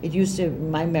short. It used to,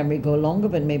 in my memory, go longer,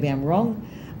 but maybe I'm wrong.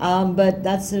 But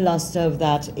that's the last of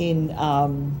that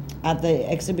at the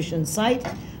exhibition site.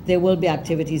 There will be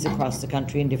activities across the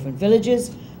country in different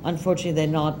villages. Unfortunately, they're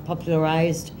not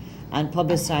popularized and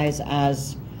publicized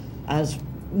as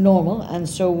normal, and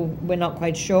so we're not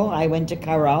quite sure. I went to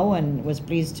Carao and was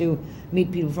pleased to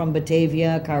meet people from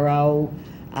Batavia, Carao,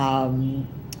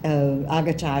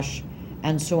 Agatash,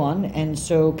 and so on, and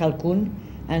so Calcun,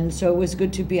 and so it was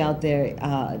good to be out there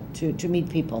to meet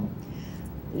people.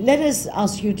 Let us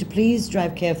ask you to please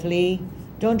drive carefully.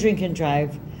 Don't drink and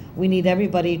drive. We need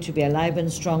everybody to be alive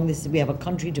and strong. We have a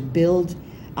country to build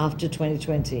after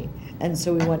 2020. And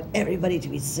so we want everybody to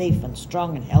be safe and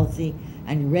strong and healthy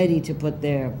and ready to put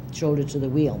their shoulder to the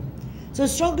wheel. So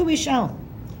stronger we shall,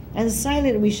 and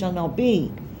silent we shall not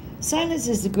be. Silence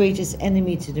is the greatest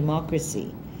enemy to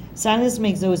democracy. Silence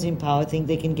makes those in power think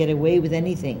they can get away with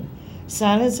anything.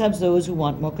 Silence helps those who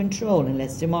want more control and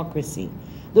less democracy,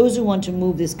 those who want to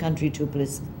move this country to a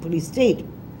police state.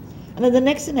 And at the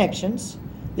next elections,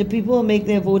 the people will make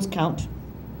their votes count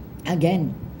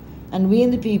again. And we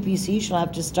in the PPC shall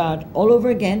have to start all over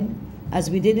again, as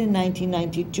we did in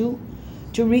 1992,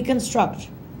 to reconstruct,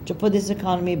 to put this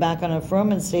economy back on a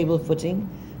firm and stable footing,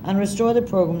 and restore the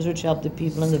programs which help the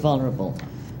people and the vulnerable,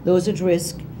 those at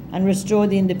risk, and restore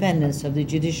the independence of the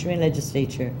judiciary and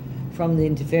legislature from the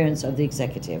interference of the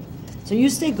executive. So you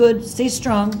stay good, stay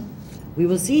strong. We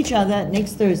will see each other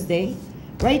next Thursday,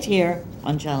 right here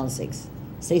on Channel 6.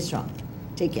 Stay strong.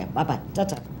 Take care. Bye-bye.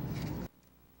 Ta-ta.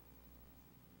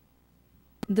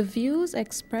 The views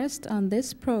expressed on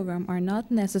this program are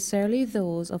not necessarily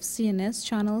those of CNS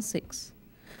Channel 6.